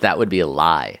 as that would be a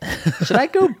lie. Should I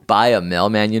go buy a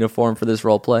mailman uniform for this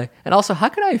role play? And also, how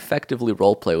can I effectively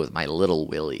role play with my little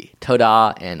Willie?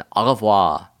 Toda and au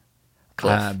revoir,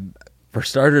 Cliff. For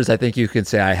starters, I think you can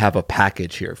say I have a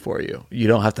package here for you. You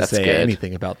don't have to That's say good.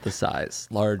 anything about the size.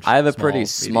 Large. I have a small, pretty medium.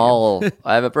 small.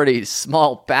 I have a pretty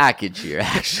small package here,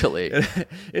 actually.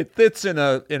 It fits in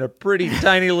a pretty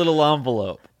tiny little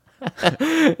envelope.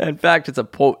 In fact, it's a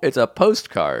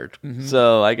postcard. Mm-hmm.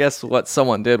 So I guess what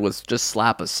someone did was just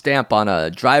slap a stamp on a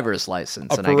driver's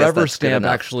license. A and I guess forever that's good stamp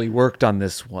enough. actually worked on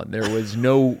this one. There was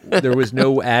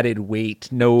no added weight,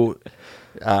 no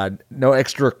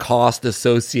extra cost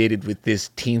associated with this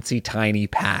teensy tiny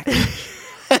package.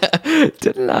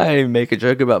 Didn't I make a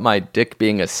joke about my dick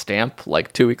being a stamp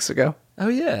like 2 weeks ago? Oh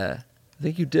yeah, I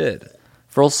think you did.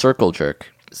 Full circle jerk.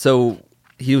 So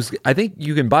I think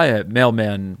you can buy a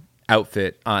mailman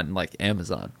outfit on like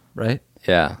Amazon, right?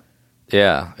 Yeah.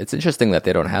 It's interesting that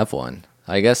they don't have one.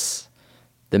 I guess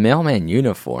the mailman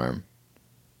uniform.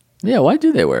 Yeah, why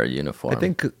do they wear a uniform? I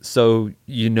think so.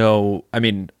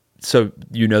 So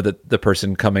you know that the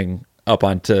person coming up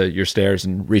onto your stairs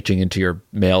and reaching into your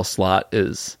mail slot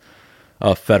is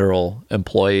a federal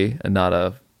employee and not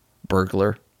a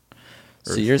burglar.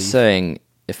 So you're saying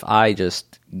if I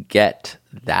just get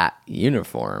that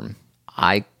uniform,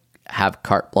 I have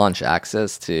carte blanche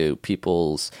access to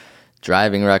people's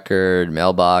driving record,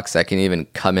 mailbox. I can even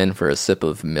come in for a sip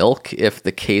of milk if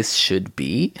the case should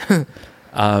be.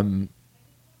 I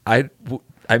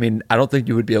mean, I don't think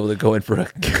you would be able to go in for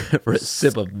a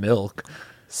sip of milk.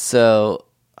 So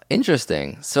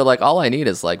interesting. So like all I need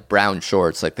is like brown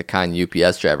shorts, like the kind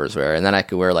UPS drivers wear, and then I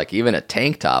could wear like even a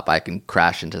tank top. I can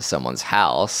crash into someone's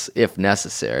house if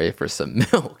necessary for some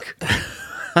milk.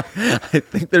 I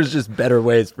think there's just better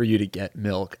ways for you to get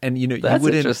milk, and That's you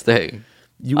wouldn't. interesting.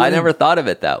 You I wouldn't- never thought of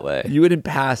it that way. You wouldn't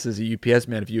pass as a UPS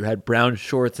man if you had brown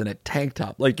shorts and a tank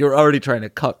top. Like you're already trying to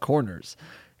cut corners.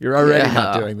 You're already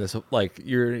not doing this. Like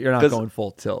you're not going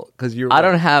full tilt because you're. I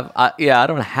don't have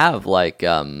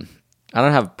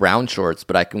brown shorts,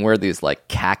 but I can wear these like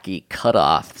khaki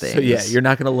cutoff things. So yeah, you're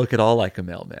not going to look at all like a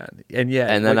mailman. And yeah,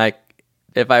 and then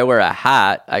if I wear a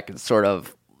hat, I can sort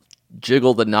of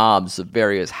jiggle the knobs of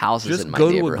various houses just in my go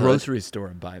to neighborhood. a grocery store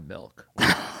and buy milk.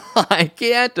 I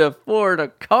can't afford a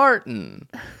carton,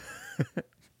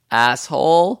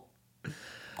 asshole.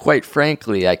 Quite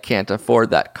frankly, I can't afford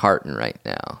that carton right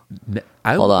now.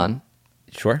 Hold on.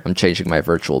 Sure. I'm changing my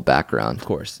virtual background. Of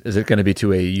course. Is it going to be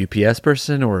to a UPS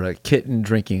person or a kitten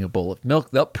drinking a bowl of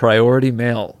milk? Nope. Priority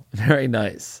mail. Very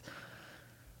nice.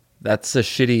 That's a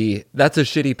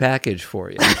shitty package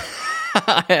for you.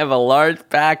 I have a large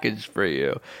package for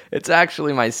you. It's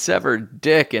actually my severed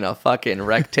dick in a fucking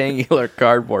rectangular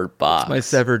cardboard box. My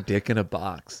severed dick in a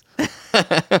box.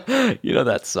 You know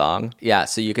that song? Yeah,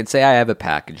 so you can say I have a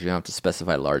package. You don't have to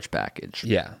specify large package.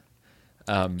 Yeah.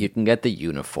 You can get the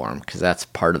uniform because that's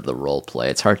part of the role play.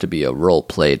 It's hard to be a role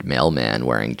played mailman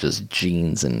wearing just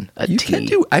jeans and a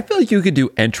tee. I feel like you could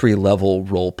do entry level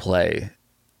role play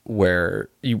where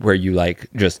you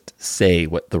like just say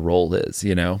what the role is,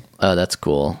 Oh, that's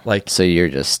cool. Like- so you're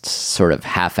just sort of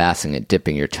half-assing it,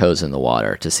 dipping your toes in the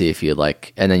water to see if you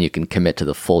like, and then you can commit to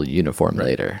the full uniform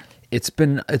later. It's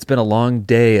been a long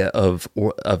day of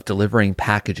delivering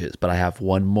packages, but I have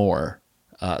one more.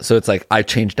 So it's like I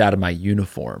changed out of my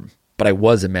uniform, but I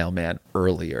was a mailman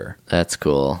earlier. That's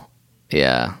cool.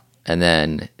 Yeah. And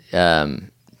then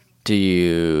Do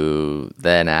you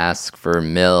then ask for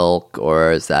milk,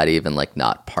 or is that even like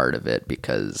not part of it?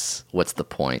 Because what's the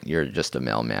point? You're just a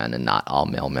mailman, and not all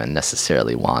mailmen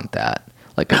necessarily want that.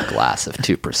 Like a glass of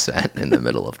 2% in the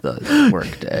middle of the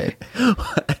workday.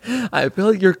 I feel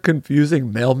like you're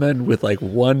confusing mailmen with like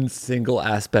one single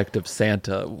aspect of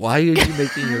Santa. Why are you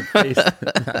making your face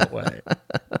that way?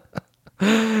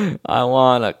 I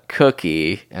want a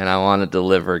cookie and I want to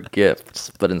deliver gifts,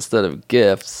 but instead of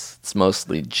gifts, it's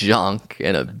mostly junk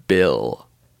and a bill.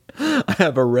 I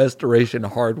have a restoration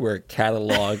hardware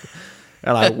catalog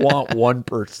and I want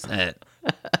 1%.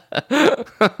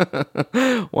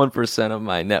 1% of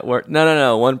my net worth.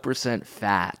 No. 1%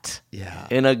 fat. Yeah.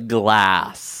 In a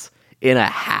glass. In a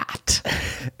hat.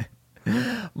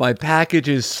 My package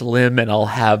is slim and I'll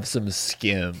have some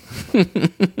skim.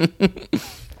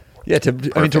 Yeah,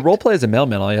 to role play as a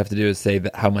mailman, all you have to do is say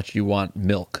how much you want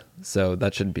milk. So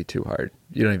that shouldn't be too hard.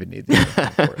 You don't even need the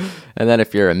for it. And then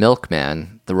if you're a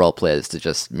milkman, the role play is to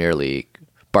just merely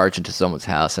barge into someone's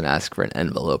house and ask for an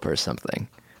envelope or something.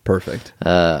 Perfect.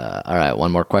 All right,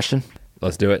 one more question.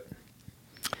 Let's do it.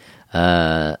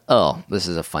 This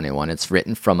is a funny one. It's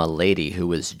written from a lady who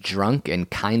was drunk and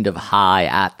kind of high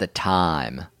at the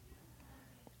time.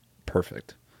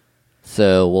 Perfect.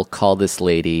 So we'll call this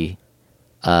lady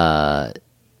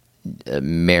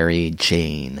Mary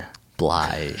Jane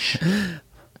Blige.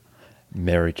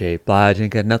 Mary J. Blige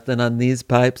ain't got nothing on these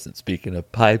pipes. And speaking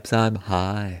of pipes, I'm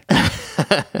high.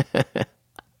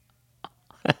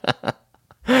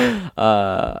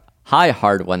 Hi,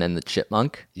 Hard One and the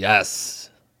Chipmunk. Yes.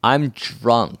 I'm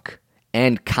drunk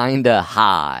and kinda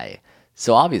high.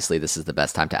 So obviously this is the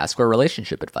best time to ask for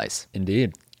relationship advice.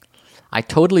 Indeed. I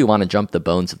totally want to jump the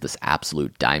bones of this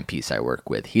absolute dime piece I work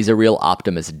with. He's a real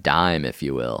Optimus dime, if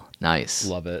you will. Nice.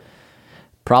 Love it.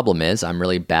 Problem is, I'm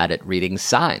really bad at reading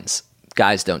signs.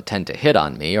 Guys don't tend to hit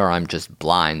on me, or I'm just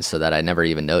blind so that I never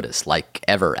even notice, like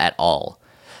ever at all.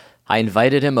 I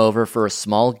invited him over for a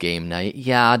small game night,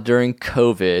 during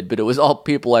COVID, but it was all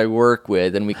people I work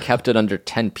with, and we kept it under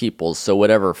 10 people, so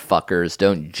whatever, fuckers,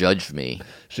 don't judge me.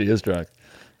 She is drunk.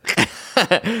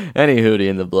 Any hootie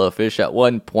in the blowfish, at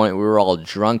one point we were all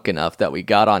drunk enough that we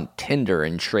got on Tinder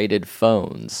and traded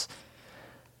phones.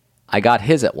 I got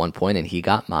his at one point and he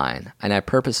got mine, and I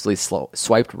purposely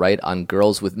swiped right on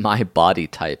girls with my body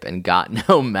type and got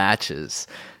no matches.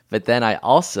 But then I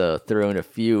also threw in a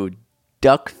few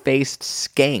duck-faced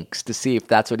skanks to see if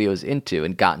that's what he was into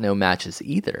and got no matches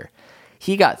either.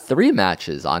 He got 3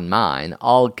 matches on mine,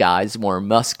 all guys more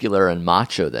muscular and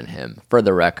macho than him. For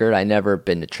the record, I never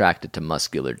been attracted to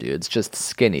muscular dudes, just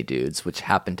skinny dudes, which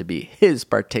happened to be his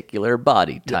particular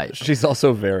body type. She's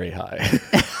also very high.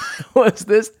 Was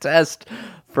this a test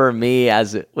for me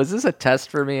as it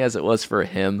was for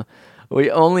him?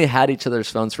 We only had each other's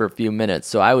phones for a few minutes,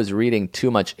 so I was reading too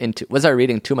much into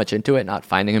it, not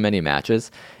finding him any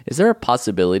matches? Is there a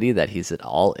possibility that he's at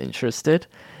all interested?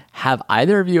 Have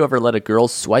either of you ever let a girl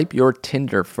swipe your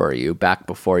Tinder for you back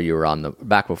before when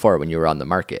you were on the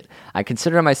market? I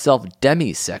consider myself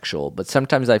demisexual, but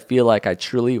sometimes I feel like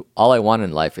all I want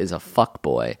in life is a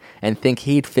fuckboy and think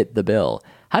he'd fit the bill.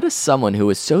 How does someone who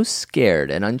is so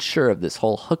scared and unsure of this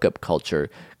whole hookup culture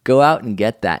go out and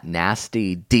get that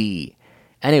nasty D?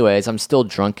 Anyways, I'm still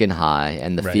drunk and high,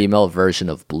 and the female version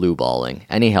of blue balling.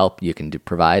 Any help you can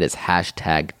provide is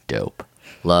 #dope.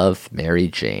 Love, Mary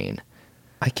Jane.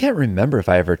 I can't remember if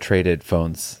I ever traded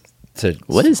phones to...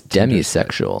 What is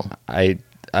demisexual? I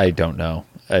don't know.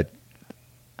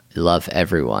 Love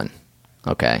everyone.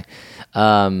 Okay.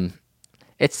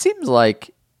 It seems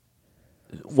like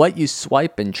what you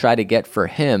swipe and try to get for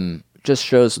him just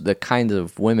shows the kinds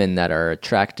of women that are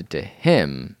attracted to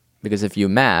him, because if you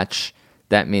match,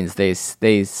 that means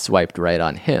they swiped right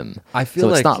on him. I feel so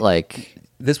like it's not like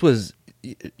this was...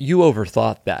 You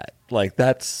overthought that. Like,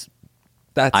 that's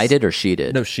I did or she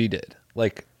did? No, she did.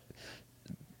 Like,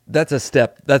 that's a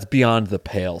step that's beyond the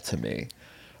pale to me.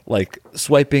 Like,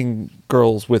 swiping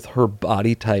girls with her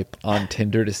body type on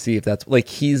Tinder to see if that's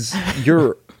like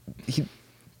you're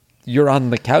on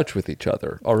the couch with each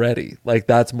other already. Like,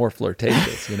 that's more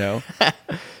flirtatious, you know?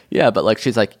 Yeah, but like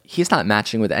she's like, he's not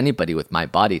matching with anybody with my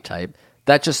body type.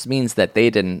 That just means that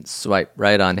they didn't swipe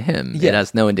right on him. Yeah. It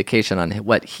has no indication on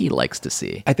what he likes to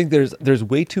see. I think there's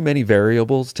way too many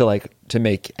variables to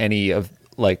make any of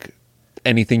like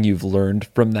anything you've learned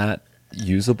from that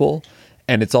usable,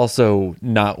 and it's also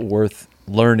not worth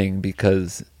learning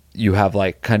because you have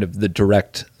like kind of the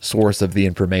direct source of the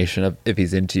information of if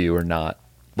he's into you or not,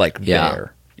 like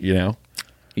there, you know?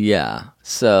 Yeah.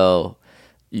 So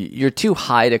You're too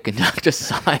high to conduct a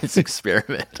science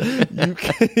experiment. You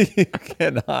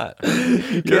cannot.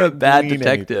 You're a bad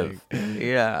detective.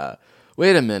 Yeah.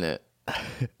 Wait a minute.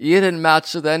 You didn't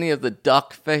match with any of the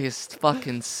duck-faced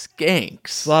fucking skanks.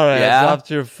 Sorry, yeah? I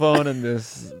dropped your phone in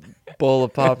this bowl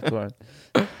of popcorn.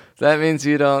 That means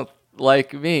you don't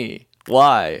like me.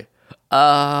 Why?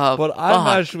 But I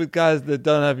matched with guys that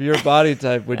don't have your body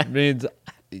type, which means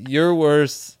you're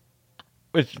worse.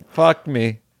 Which fuck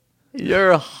me.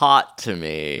 You're hot to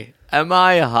me. Am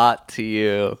I hot to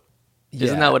you? Yeah.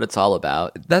 Isn't that what it's all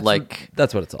about? That's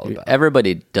what it's all about.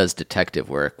 Everybody does detective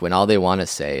work when all they want to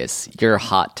say is, "You're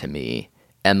hot to me.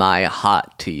 Am I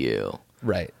hot to you?"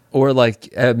 Right. Or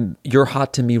like, you're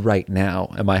hot to me right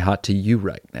now. Am I hot to you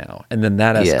right now? And then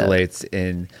that escalates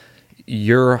in,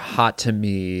 you're hot to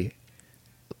me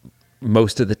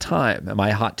most of the time. Am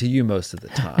I hot to you most of the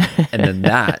time? And then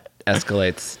that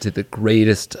escalates to the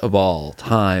greatest of all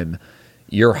time.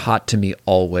 You're hot to me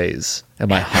always.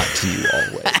 Am I hot to you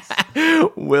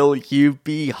always? Will you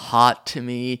be hot to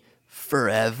me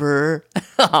forever?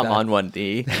 I'm on one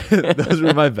knee. Those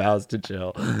were my vows to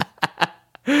chill.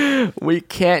 We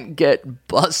can't get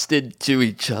busted to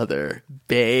each other,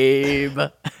 babe.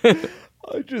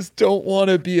 I just don't want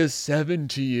to be a 7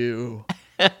 to you.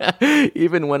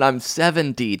 Even when I'm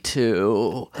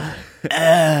 72.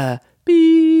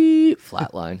 Beep.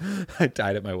 Flatline. I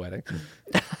died at my wedding.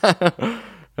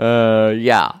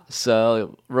 Yeah.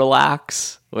 So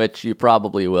relax, which you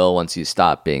probably will once you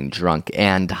stop being drunk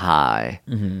and high.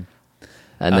 Mm-hmm.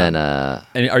 And then,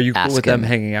 and are you cool with them him.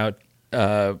 hanging out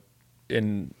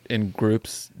in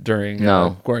groups during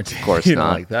quarantine? Of course You not.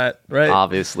 don't like that, right?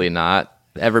 Obviously not.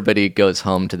 Everybody goes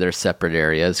home to their separate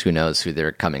areas. Who knows who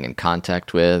they're coming in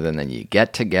contact with? And then you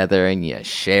get together and you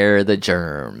share the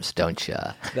germs, don't you?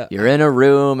 You're in a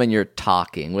room and you're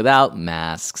talking without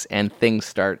masks, and things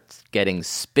start getting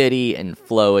spitty and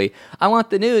flowy. I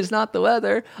want the news, not the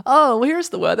weather. Oh, here's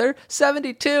the weather.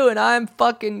 72 and I'm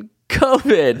fucking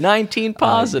COVID-19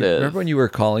 positive. Remember when you were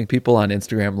calling people on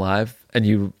Instagram Live and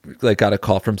you like got a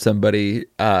call from somebody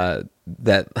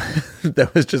that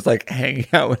was just like hanging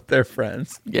out with their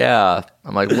friends? Yeah.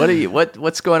 I'm like,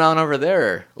 what's going on over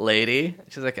there, lady?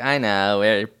 She's like, I know,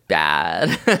 we're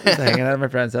bad. Just hanging out at my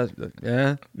friend's house. Like,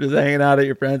 yeah, just hanging out at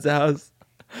your friend's house.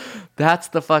 That's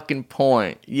the fucking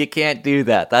point. You can't do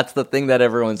that. That's the thing that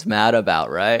everyone's mad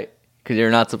about, right? Because you're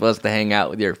not supposed to hang out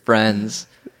with your friends.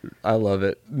 I love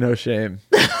it. No shame.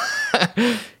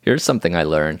 Here's something I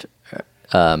learned.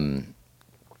 I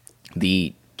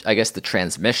guess the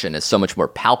transmission is so much more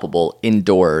palpable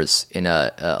indoors in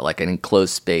a like an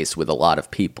enclosed space with a lot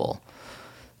of people.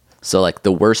 So like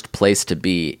the worst place to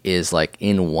be is like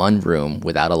in one room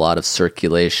without a lot of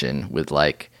circulation with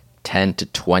like 10 to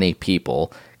 20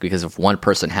 people, because if one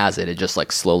person has it, it just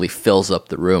like slowly fills up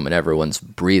the room and everyone's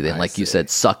breathing. Like you said,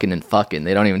 sucking and fucking.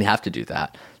 They don't even have to do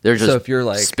that. They're just if you're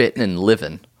like spitting and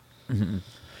living. Mm-hmm.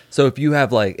 So if you're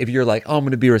like, oh, I'm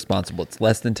going to be responsible. It's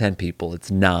less than 10 people.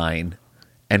 It's 9.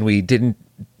 And we didn't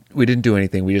do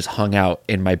anything. We just hung out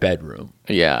in my bedroom.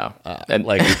 Yeah. And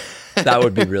like that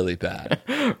would be really bad.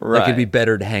 Right. Like it'd be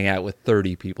better to hang out with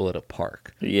 30 people at a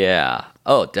park. Yeah.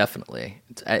 Oh, definitely.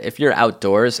 If you're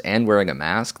outdoors and wearing a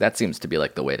mask, that seems to be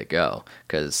like the way to go,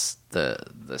 because the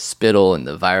spittle and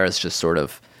the virus just sort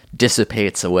of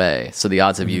dissipates away. So the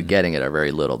odds of you getting it are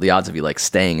very little. The odds of you like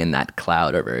staying in that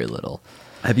cloud are very little.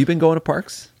 Have you been going to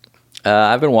parks?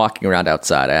 I've been walking around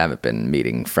outside. I haven't been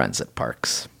meeting friends at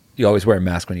parks. You always wear a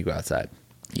mask when you go outside.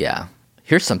 Yeah.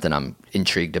 Here's something I'm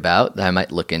intrigued about that I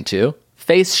might look into.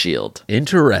 Face shield.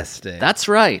 Interesting. That's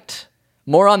right.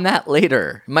 More on that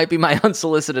later. It might be my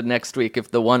unsolicited next week if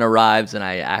the one arrives and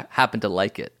I happen to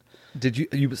like it. Did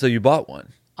you? So you bought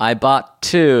one? I bought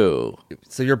 2.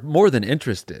 So you're more than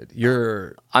interested.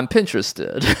 I'm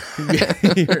Pinterested.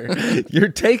 You're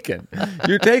taken.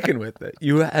 You're taken with it.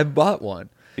 You have bought one.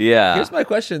 Yeah. Here's my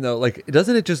question though. Like,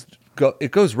 doesn't it just go?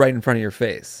 It goes right in front of your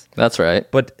face. That's right.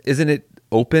 But isn't it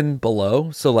open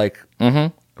below? So like,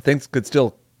 things could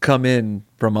still come in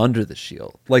from under the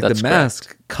shield. Like That's the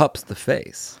mask cups the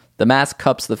face. The mask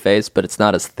cups the face, but it's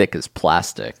not as thick as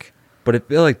plastic. But I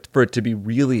feel like for it to be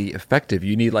really effective,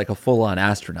 you need like a full-on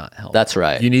astronaut helmet. That's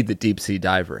right. You need the deep sea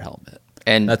diver helmet.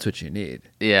 And that's what you need.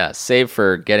 Yeah, save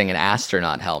for getting an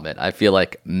astronaut helmet. I feel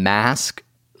like mask,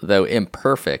 though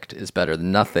imperfect, is better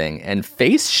than nothing. And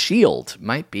face shield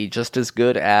might be just as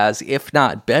good as, if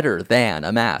not better than,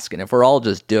 a mask. And if we're all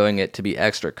just doing it to be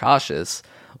extra cautious,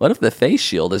 what if the face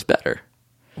shield is better?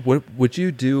 Would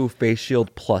you do face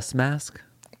shield plus mask?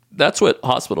 That's what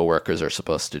hospital workers are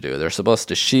supposed to do. They're supposed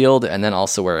to shield and then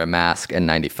also wear a mask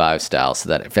N95 style so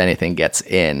that if anything gets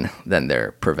in, then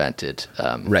they're prevented.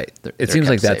 Right. They're It seems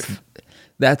like kept safe.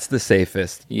 that's the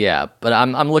safest. Yeah, but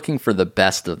I'm looking for the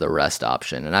best of the rest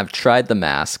option. And I've tried the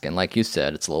mask, and like you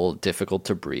said, it's a little difficult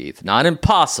to breathe. Not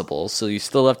impossible, so you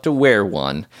still have to wear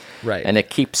one. Right. And it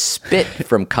keeps spit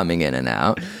from coming in and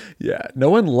out. Yeah.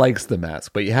 No one likes the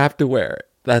mask, but you have to wear it.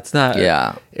 That's not.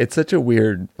 Yeah. It's such a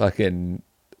weird fucking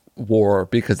war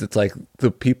because it's like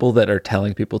the people that are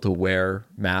telling people to wear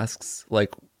masks,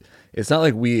 like, it's not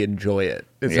like we enjoy it.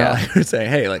 It's not like we're saying,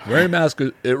 hey, like, wearing a mask,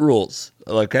 it rules.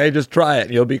 Like, hey, just try it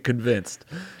and you'll be convinced.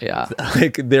 Yeah.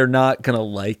 Like, they're not going to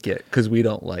like it because we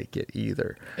don't like it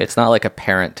either. It's not like a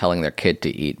parent telling their kid to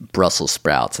eat Brussels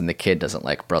sprouts and the kid doesn't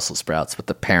like Brussels sprouts, but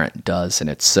the parent does, and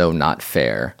it's so not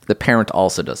fair. The parent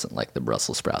also doesn't like the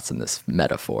Brussels sprouts in this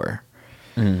metaphor.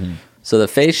 Mm-hmm. So the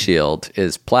face shield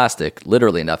is plastic.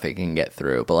 Literally nothing can get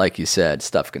through. But like you said,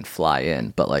 stuff can fly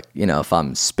in. But like, you know, if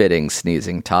I'm spitting,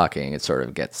 sneezing, talking, it sort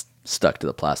of gets stuck to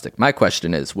the plastic. My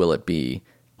question is, will it be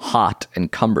hot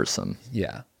and cumbersome?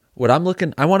 Yeah. What I'm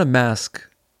looking, I want a mask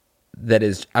that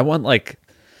is, I want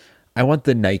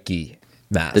the Nike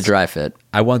mask. The dry fit.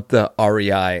 I want the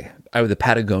REI, the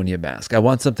Patagonia mask. I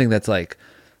want something that's like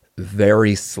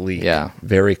very sleek,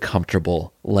 very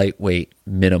comfortable, lightweight,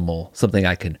 minimal, something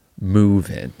I can move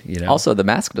in, you know? Also, the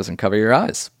mask doesn't cover your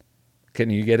eyes.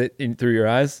 Can you get it in through your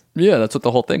eyes? Yeah, that's what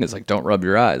the whole thing is. Like, don't rub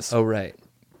your eyes. Oh, right.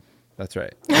 That's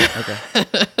right. Okay.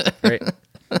 Great.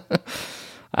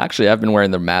 Actually, I've been wearing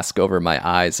the mask over my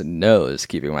eyes and nose,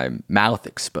 keeping my mouth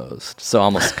exposed. So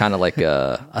almost kind of like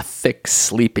a thick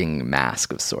sleeping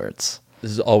mask of sorts. This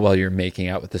is all while you're making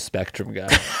out with the Spectrum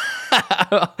guy.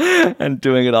 And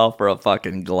doing it all for a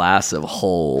fucking glass of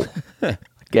whole.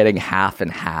 Getting half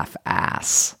and half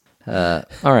ass. All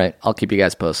right, I'll keep you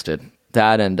guys posted.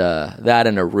 That and a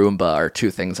Roomba are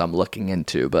two things I'm looking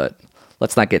into, but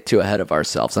let's not get too ahead of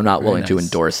ourselves. I'm not willing to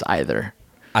endorse either.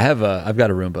 I've got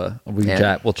a Roomba.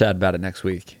 We'll chat about it next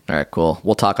week. All right, cool.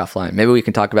 We'll talk offline. Maybe we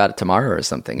can talk about it tomorrow or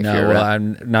something. If you're,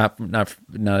 I'm not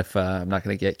if I'm not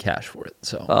going to get cash for it.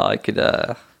 So I could.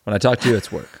 When I talk to you,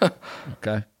 it's work.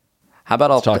 Okay. How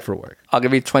about I'll talk for work? I'll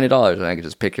give you $20 and I can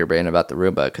just pick your brain about the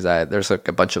Roomba because there's like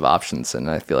a bunch of options and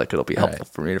I feel like it'll be helpful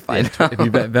for me to find out. If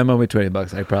you Venmo me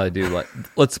 $20, I probably do.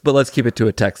 Let's keep it to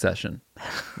a text session.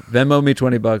 Venmo me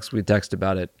 $20. We text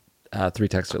about it. 3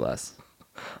 texts or less.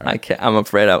 Right. I can't. I'm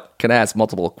afraid. Can I ask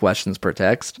multiple questions per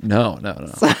text? No.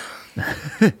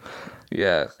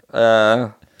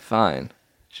 Yeah. Fine.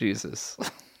 Jesus.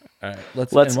 All right,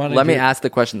 let me ask the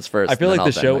questions first. I feel like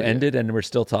the show ended and we're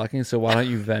still talking, so why don't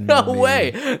you Venmo No me?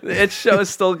 way! Its show is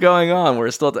still going on.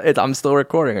 I'm still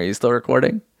recording. Are you still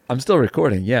recording? I'm still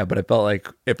recording, yeah, but it felt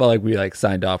like we like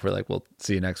signed off. We're like, we'll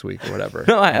see you next week or whatever.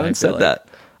 No, I haven't said that.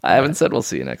 I haven't said we'll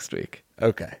see you next week.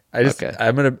 Okay.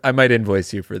 I might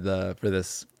invoice you for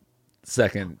this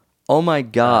second. Oh my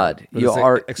God!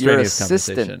 Your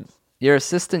assistant. Your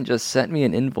assistant just sent me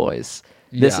an invoice.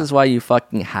 This is why you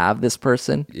fucking have this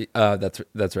person?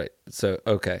 That's right. So,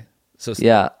 okay. So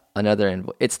yeah, another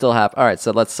invoice. It still have. All right,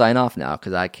 so let's sign off now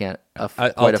because I can't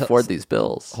quite afford these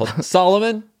bills.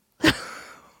 Solomon,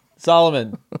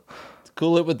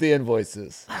 cool it with the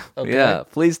invoices. Okay? Yeah,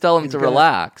 please tell him to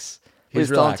relax. Please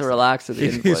tell him to relax with the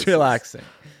invoices. He's relaxing.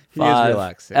 He is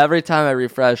relaxing. Every time I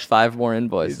refresh, 5 more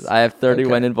invoices. I have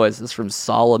 31 invoices from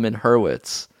Solomon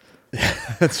Hurwitz.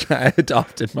 That's right. I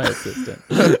adopted my assistant.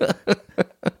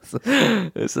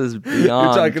 This is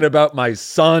beyond. You're talking about my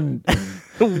son.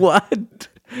 What?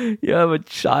 You have a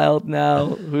child now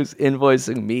who's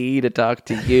invoicing me to talk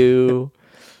to you.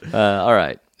 All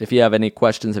right. If you have any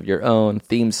questions of your own,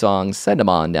 theme songs, send them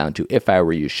on down to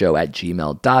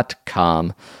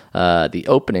ifiwereyoushow@gmail.com. The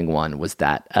opening one was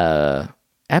that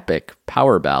epic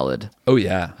power ballad. Oh,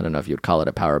 yeah. I don't know if you'd call it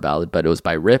a power ballad, but it was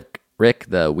by Rick,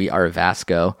 the We Are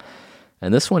Vasco.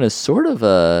 And this one is sort of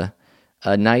a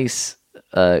nice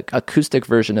acoustic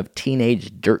version of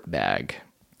Teenage Dirtbag.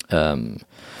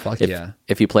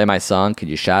 If you play my song, could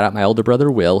you shout out my older brother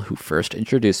Will, who first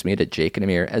introduced me to Jake and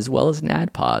Amir, as well as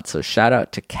NADPOD. So shout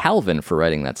out to Calvin for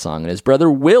writing that song and his brother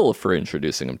Will for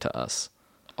introducing him to us.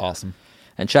 Awesome.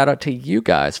 And shout out to you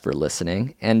guys for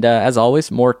listening. And as always,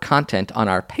 more content on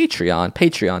our Patreon,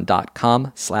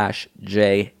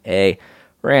 patreon.com/JA.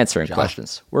 We're answering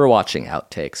questions. We're watching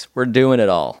outtakes. We're doing it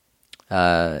all.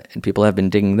 And people have been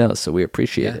digging those, so we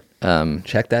appreciate it.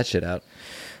 Check that shit out.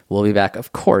 We'll be back,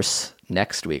 of course,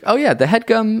 next week. Oh, yeah, the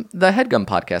Headgum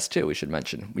podcast, too, we should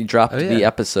mention. We dropped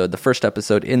the first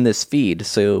episode in this feed,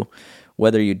 so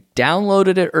Whether you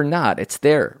downloaded it or not, it's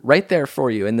there, right there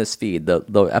for you in this feed.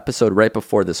 The episode right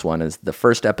before this one is the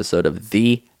first episode of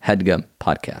the Headgum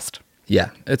podcast.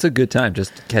 Yeah, it's a good time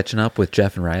just catching up with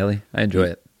Jeff and Riley. I enjoy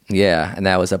it. Yeah, and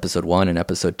that was episode 1, and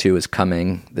episode 2 is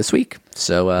coming this week.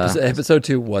 So episode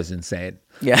 2 was insane.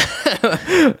 Yeah.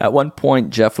 At one point,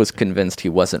 Jeff was convinced he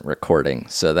wasn't recording,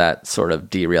 so that sort of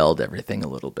derailed everything a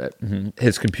little bit. Mm-hmm.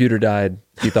 His computer died.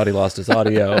 He thought he lost his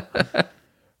audio.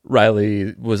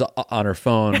 Riley was on her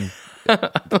phone.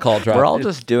 The call dropped. We're all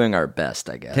just doing our best,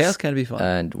 I guess. Chaos can be fun.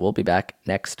 And we'll be back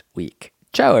next week.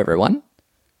 Ciao, everyone.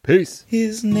 Peace.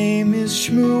 His name is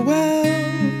Shmuel.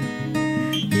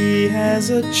 He has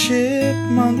a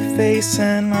chipmunk face,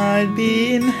 and I'd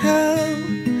be in hell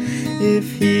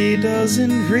if he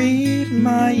doesn't read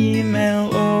my email.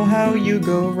 Oh, how you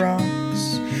go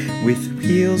rocks with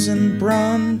heels and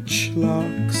brunch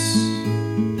locks.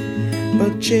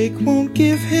 But Jake won't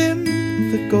give him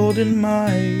the golden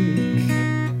mic,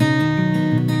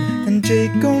 and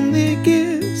Jake only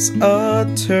gives a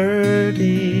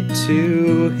turdy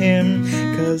to him,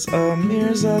 'cause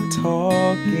Amir's a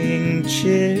talking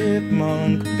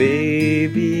chipmunk,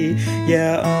 baby.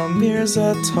 Yeah, Amir's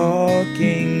a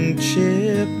talking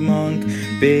chipmunk,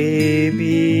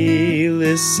 baby.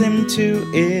 Listen to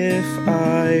If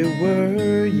I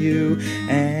Were You,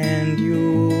 and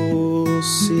you'll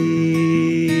see.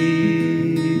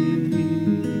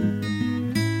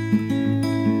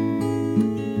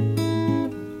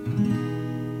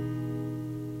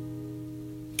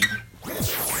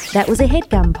 That was a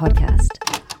HeadGum podcast.